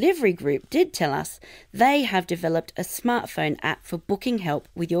Rail Delivery Group did tell us they have developed a smartphone app for booking help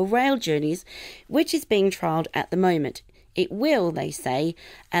with your rail journeys, which is being trialled at the moment. It will, they say,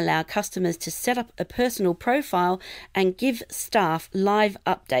 allow customers to set up a personal profile and give staff live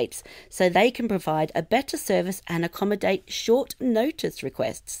updates so they can provide a better service and accommodate short notice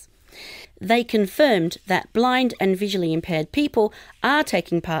requests. They confirmed that blind and visually impaired people are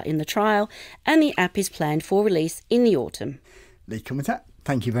taking part in the trial, and the app is planned for release in the autumn. Lee Kumatat,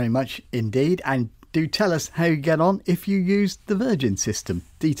 thank you very much indeed, and do tell us how you get on if you use the Virgin system.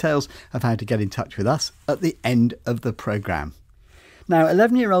 Details of how to get in touch with us at the end of the programme. Now,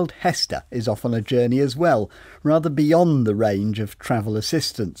 11-year-old Hester is off on a journey as well, rather beyond the range of travel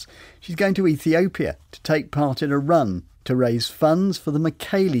assistance. She's going to Ethiopia to take part in a run to raise funds for the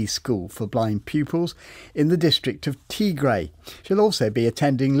Michele School for Blind Pupils in the district of Tigray. She'll also be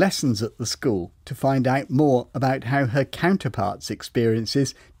attending lessons at the school to find out more about how her counterparts'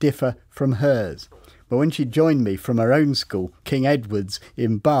 experiences differ from hers. But when she joined me from her own school, King Edward's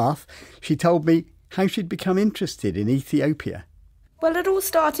in Bath, she told me how she'd become interested in Ethiopia. Well, it all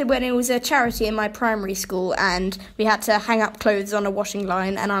started when it was a charity in my primary school and we had to hang up clothes on a washing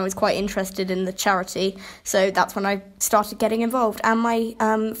line, and I was quite interested in the charity, so that's when I started getting involved. And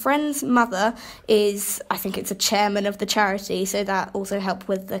my friend's mother is, I think it's a chairman of the charity, so that also helped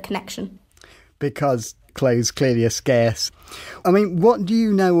with the connection. Because clothes clearly are scarce. I mean, what do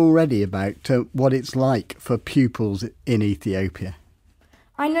you know already about what it's like for pupils in Ethiopia?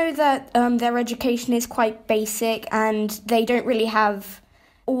 I know that their education is quite basic and they don't really have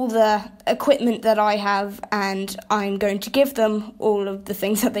all the equipment that I have, and I'm going to give them all of the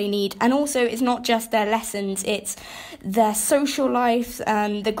things that they need. And also, it's not just their lessons, it's their social life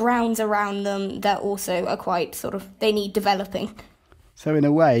and the grounds around them that also are quite they need developing. So in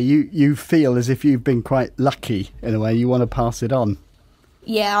a way, you feel as if you've been quite lucky, in a way, you want to pass it on.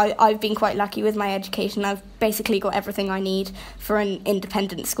 Yeah, I've been quite lucky with my education. I've basically got everything I need for an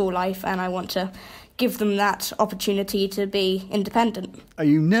independent school life, and I want to give them that opportunity to be independent. Are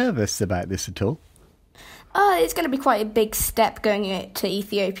you nervous about this at all? It's going to be quite a big step going to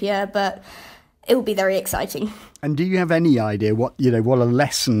Ethiopia, but it will be very exciting. And do you have any idea what a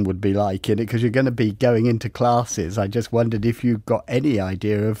lesson would be like in it? Because you're going to be going into classes. I just wondered if you've got any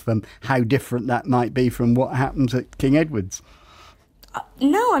idea of how different that might be from what happens at King Edward's.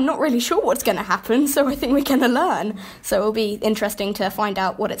 No, I'm not really sure what's going to happen, so I think we're going to learn. So it'll be interesting to find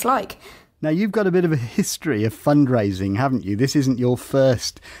out what it's like. Now, you've got a bit of a history of fundraising, haven't you? This isn't your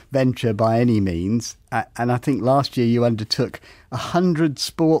first venture by any means. And I think last year you undertook 100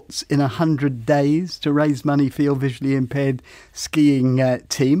 sports in 100 days to raise money for your visually impaired skiing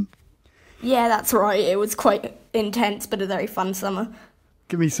team. Yeah, that's right. It was quite intense, but a very fun summer.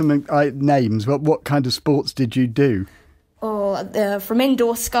 Give me some names. What kind of sports did you do? From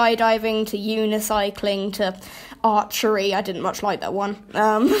indoor skydiving to unicycling to archery. I didn't much like that one.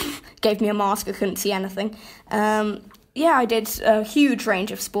 Gave me a mask, I couldn't see anything. Yeah, I did a huge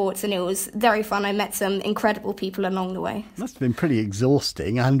range of sports and it was very fun. I met some incredible people along the way. Must have been pretty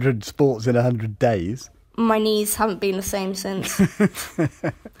exhausting, 100 sports in 100 days. My knees haven't been the same since.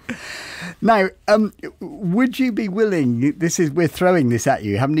 Now, would you be willing, we're throwing this at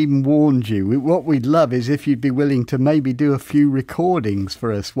you, haven't even warned you, what we'd love is if you'd be willing to maybe do a few recordings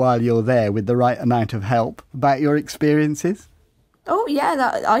for us while you're there with the right amount of help about your experiences? Oh,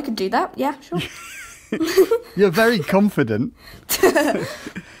 yeah, I could do that, yeah, sure. You're very confident.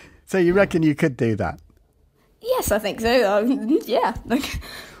 So you reckon you could do that? Yes, I think so, yeah.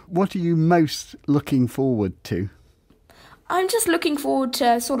 What are you most looking forward to? I'm just looking forward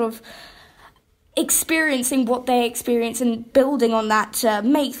to experiencing what they experience and building on that to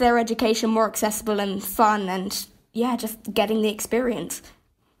make their education more accessible and fun and, just getting the experience.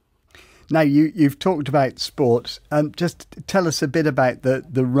 Now, you've talked about sports. Just tell us a bit about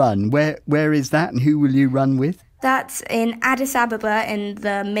the run. Where is that and who will you run with? That's in Addis Ababa in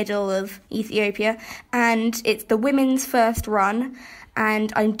the middle of Ethiopia, and it's the women's first run.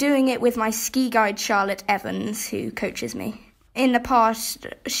 And I'm doing it with my ski guide Charlotte Evans, who coaches me. In the past,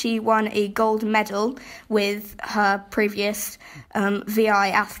 she won a gold medal with her previous VI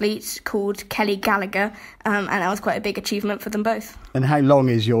athlete called Kelly Gallagher, and that was quite a big achievement for them both. And how long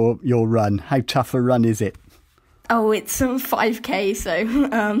is your run? How tough a run is it? Oh, it's 5k,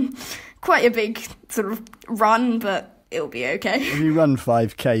 so quite a big run, but it'll be okay. Have you run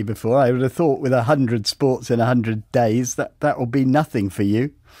 5k before? I would have thought with 100 sports in 100 days that will be nothing for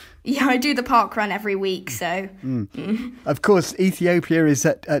you. Yeah, I do the park run every week, so... Of course, Ethiopia is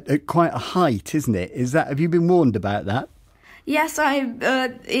at quite a height, isn't it? Have you been warned about that? Yes,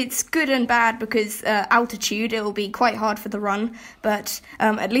 it's good and bad because altitude, it will be quite hard for the run, but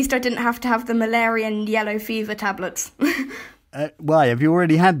at least I didn't have to have the malaria and yellow fever tablets. Why? Have you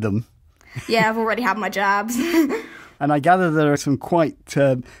already had them? Yeah, I've already had my jabs. And I gather there are some quite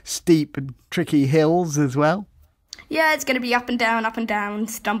steep and tricky hills as well? Yeah, it's going to be up and down,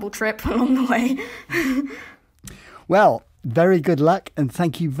 stumble trip along the way. Well, very good luck and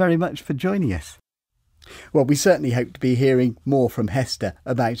thank you very much for joining us. Well, we certainly hope to be hearing more from Hester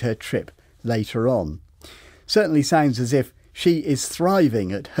about her trip later on. Certainly sounds as if she is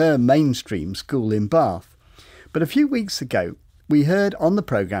thriving at her mainstream school in Bath. But a few weeks ago, we heard on the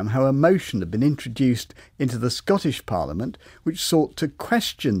programme how a motion had been introduced into the Scottish Parliament which sought to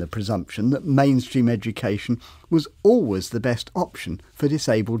question the presumption that mainstream education was always the best option for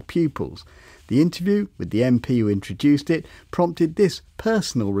disabled pupils. The interview with the MP who introduced it prompted this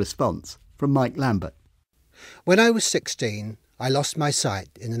personal response from Mike Lambert. When I was 16, I lost my sight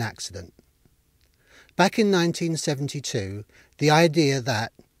in an accident. Back in 1972, the idea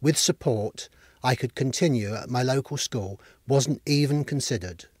that, with support, I could continue at my local school wasn't even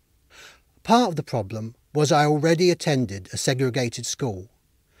considered. Part of the problem was I already attended a segregated school,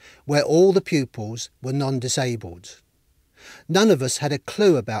 where all the pupils were non-disabled. None of us had a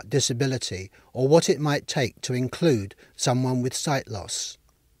clue about disability or what it might take to include someone with sight loss.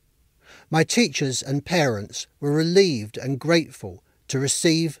 My teachers and parents were relieved and grateful to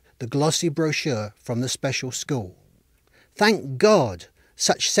receive the glossy brochure from the special school. Thank God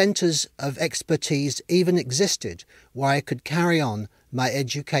such centres of expertise even existed where I could carry on my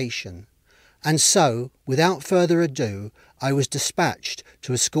education. And so, without further ado, I was dispatched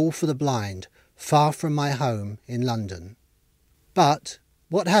to a school for the blind, far from my home in London. But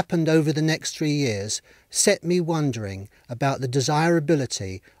what happened over the next 3 years set me wondering about the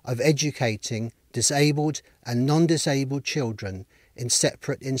desirability of educating disabled and non-disabled children in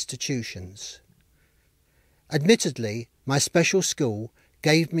separate institutions. Admittedly, my special school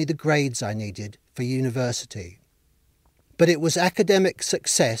gave me the grades I needed for university, but it was academic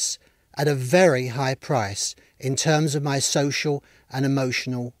success at a very high price in terms of my social and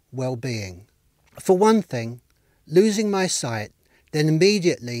emotional well-being. For one thing, losing my sight, then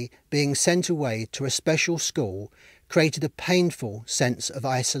immediately being sent away to a special school created a painful sense of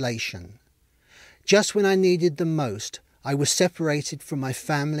isolation. Just when I needed them most, I was separated from my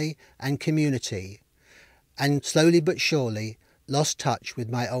family and community, and slowly but surely lost touch with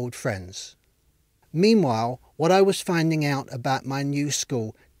my old friends. Meanwhile, what I was finding out about my new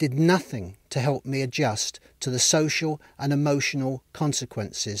school did nothing to help me adjust to the social and emotional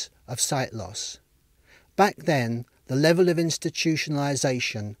consequences of sight loss. Back then, the level of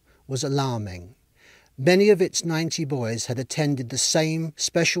institutionalisation was alarming. Many of its 90 boys had attended the same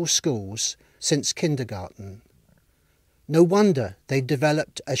special schools since kindergarten. No wonder they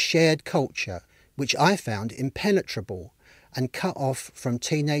developed a shared culture which I found impenetrable and cut off from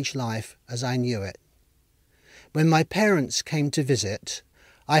teenage life as I knew it. When my parents came to visit,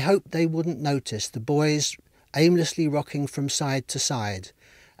 I hoped they wouldn't notice the boys aimlessly rocking from side to side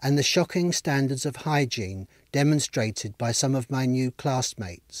and the shocking standards of hygiene demonstrated by some of my new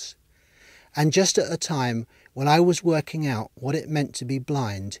classmates. And just at a time when I was working out what it meant to be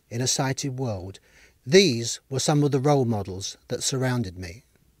blind in a sighted world, these were some of the role models that surrounded me.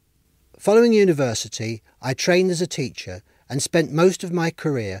 Following university, I trained as a teacher and spent most of my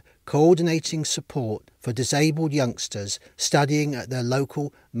career coordinating support for disabled youngsters studying at their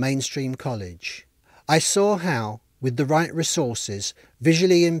local mainstream college. I saw how, with the right resources,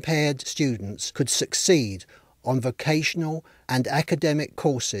 visually impaired students could succeed on vocational and academic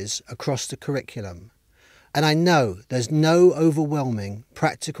courses across the curriculum. And I know there's no overwhelming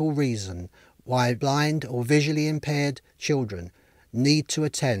practical reason why blind or visually impaired children need to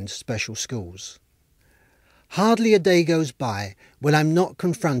attend special schools. Hardly a day goes by when I'm not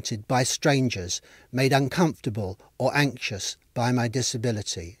confronted by strangers made uncomfortable or anxious by my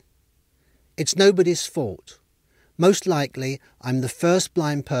disability. It's nobody's fault. Most likely, I'm the first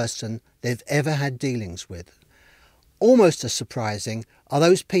blind person they've ever had dealings with. Almost as surprising are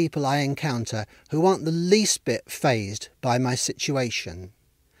those people I encounter who aren't the least bit fazed by my situation.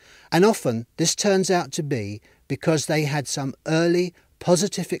 And often this turns out to be because they had some early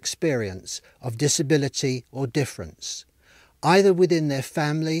positive experience of disability or difference, either within their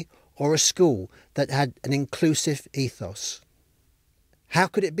family or a school that had an inclusive ethos. How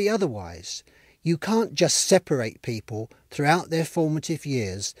could it be otherwise? You can't just separate people throughout their formative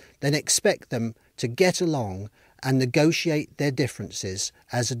years, then expect them to get along and negotiate their differences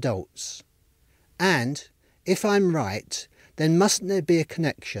as adults. And, if I'm right, then mustn't there be a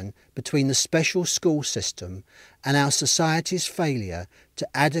connection between the special school system and our society's failure to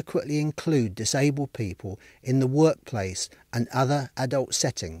adequately include disabled people in the workplace and other adult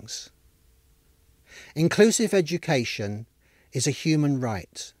settings? Inclusive education is a human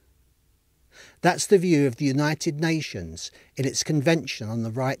right. That's the view of the United Nations in its Convention on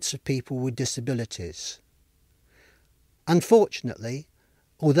the Rights of People with Disabilities. Unfortunately,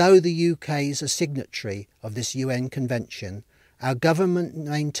 although the UK is a signatory of this UN Convention, our government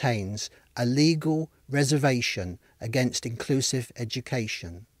maintains a legal reservation against inclusive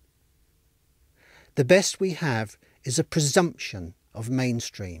education. The best we have is a presumption of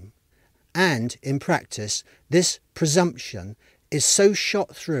mainstream, and in practice this presumption is so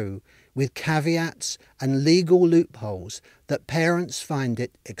shot through with caveats and legal loopholes that parents find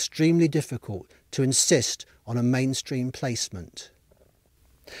it extremely difficult to insist on a mainstream placement.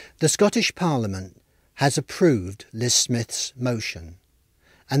 The Scottish Parliament has approved Liz Smith's motion,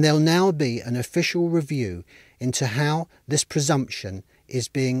 and there'll now be an official review into how this presumption is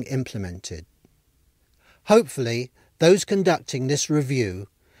being implemented. Hopefully, those conducting this review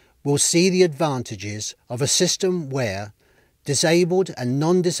will see the advantages of a system where, disabled and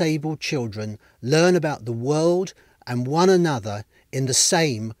non-disabled children learn about the world and one another in the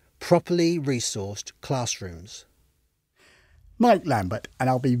same properly resourced classrooms. Mike Lambert, and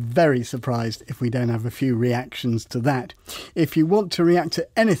I'll be very surprised if we don't have a few reactions to that. If you want to react to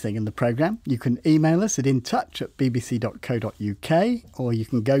anything in the programme, you can email us at intouch@bbc.co.uk, or you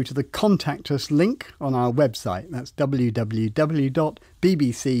can go to the Contact Us link on our website. That's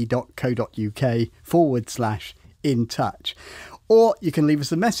www.bbc.co.uk/intouch. Or you can leave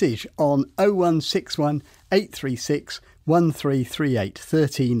us a message on 0161 836 1338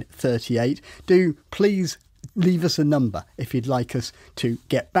 1338. Do please leave us a number if you'd like us to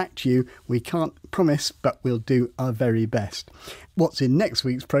get back to you. We can't promise, but we'll do our very best. What's in next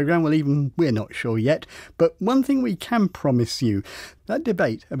week's programme, well, even we're not sure yet. But one thing we can promise you, that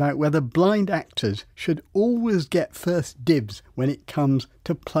debate about whether blind actors should always get first dibs when it comes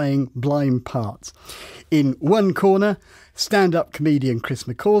to playing blind parts. In one corner, stand-up comedian Chris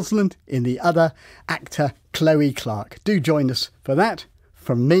McCausland. In the other, actor Chloe Clark. Do join us for that.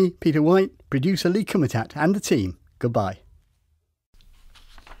 From me, Peter Wight, producer Lee Kumatat and the team, goodbye.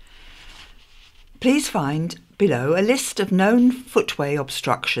 Please find below a list of known footway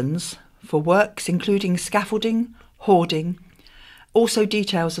obstructions for works including scaffolding, hoarding, also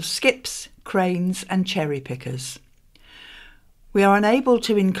details of skips, cranes and cherry pickers. We are unable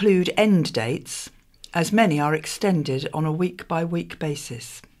to include end dates, as many are extended on a week-by-week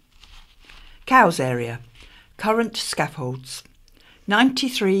basis. Cows area, current scaffolds.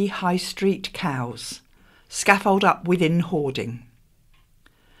 93 High Street Cows, scaffold up within hoarding.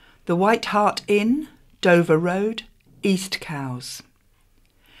 The White Hart Inn, Dover Road, East Cows.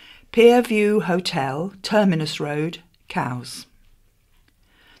 Pier View Hotel, Terminus Road, Cows.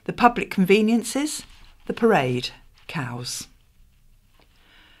 The Public Conveniences, The Parade, Cows.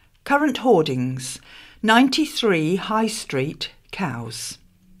 Current hoardings, 93 High Street, Cows.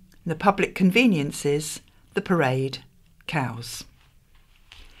 The Public Conveniences, The Parade, Cows.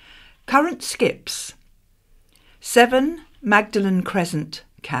 Current skips, 7 Magdalen Crescent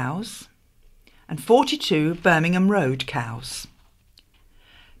Cows and 42 Birmingham Road Cows.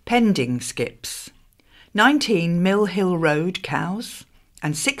 Pending skips, 19 Mill Hill Road Cows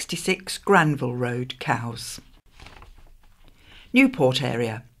and 66 Granville Road Cows. Newport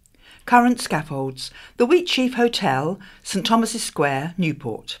area, current scaffolds, the Wheatsheaf Hotel, St Thomas's Square,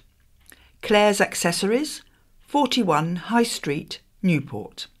 Newport. Claire's Accessories, 41 High Street,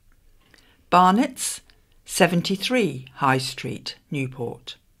 Newport. Barnett's, 73 High Street,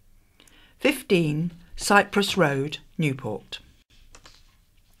 Newport. 15 Cyprus Road, Newport.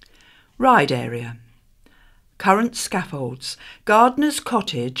 Ride area. Current scaffolds, Gardener's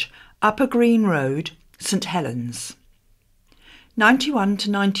Cottage, Upper Green Road, St Helens. 91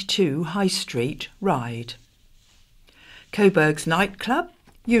 to 92 High Street, Ryde. Coburg's Nightclub,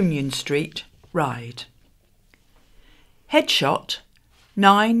 Union Street, Ryde. Headshot,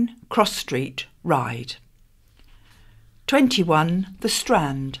 9 Cross Street, Ryde. 21 The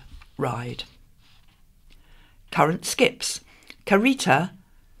Strand, Ryde. Current skips, Carita,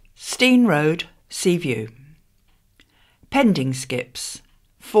 Steen Road, Seaview. Pending skips,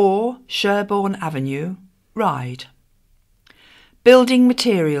 4 Sherborne Avenue, Ryde. Building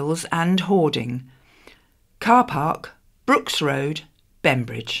materials and hoarding, car park, Brooks Road,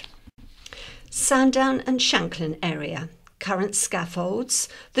 Bembridge. Sandown and Shanklin area. Current scaffolds,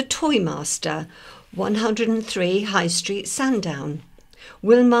 the Toymaster, 103 High Street, Sandown.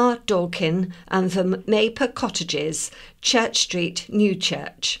 Wilmar, Dorkin and the Maper Cottages, Church Street,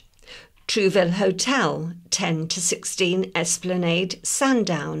 Newchurch. Trouville Hotel, 10 to 16 Esplanade,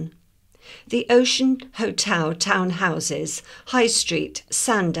 Sandown. The Ocean Hotel Townhouses, High Street,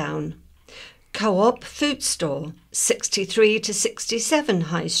 Sandown. Co-op Food Store, 63 to 67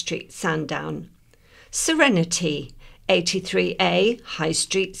 High Street, Sandown. Serenity, 83A High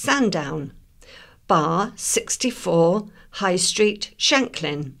Street, Sandown. Bar, 64 High Street,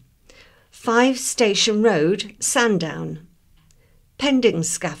 Shanklin. 5 Station Road, Sandown. Pending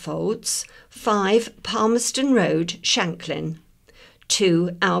scaffolds, 5 Palmerston Road, Shanklin.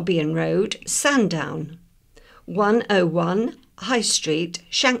 2 Albion Road, Sandown. 101 High Street,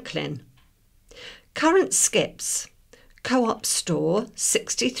 Shanklin. Current skips, Co-op Store,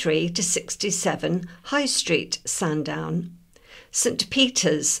 63 to 67 High Street, Sandown. St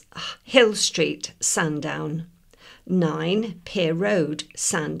Peter's, Hill Street, Sandown. 9 Pier Road,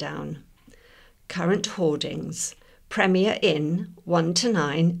 Sandown. Current hoardings, Premier Inn, 1 to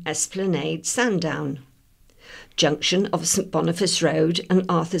 9 Esplanade, Sandown. Junction of St Boniface Road and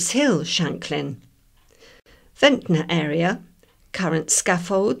Arthur's Hill, Shanklin. Ventnor area, current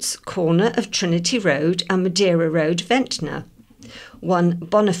scaffolds, corner of Trinity Road and Madeira Road, Ventnor. 1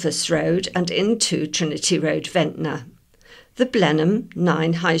 Boniface Road and into Trinity Road, Ventnor. The Blenheim,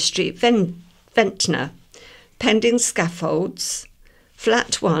 9 High Street, Ventnor. Pending scaffolds.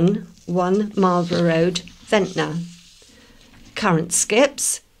 Flat 1, 1 Marlborough Road, Ventnor. Current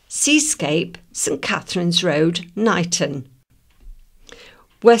skips, Seascape, St Catherine's Road, Knighton.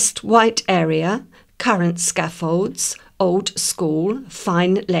 West Wight area, current scaffolds, Old School,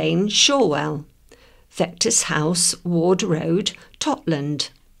 Fine Lane, Shorewell. Vector's House, Ward Road,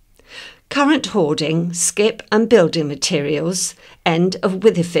 Totland. Current hoarding, skip and building materials, end of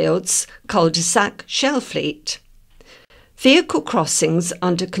Witherfields, cul-de-sac, Shellfleet. Vehicle crossings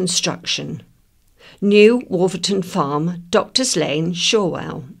under construction. New Wolverton Farm, Doctors Lane,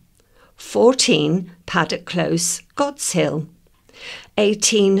 Shorewell. 14 Paddock Close, God's Hill.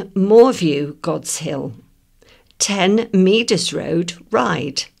 18 Moorview, God's Hill. 10 Meadows Road,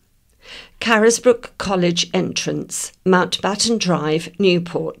 Ryde. Carisbrook College entrance, Mountbatten Drive,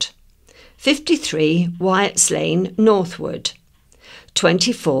 Newport. 53 Wyatt's Lane, Northwood.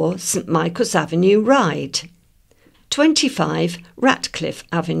 24 St Michael's Avenue, Ryde. 25 Ratcliffe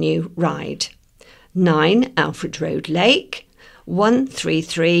Avenue, Ryde. 9 Alfred Road, Lake.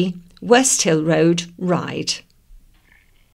 133 West Hill Road, Ryde.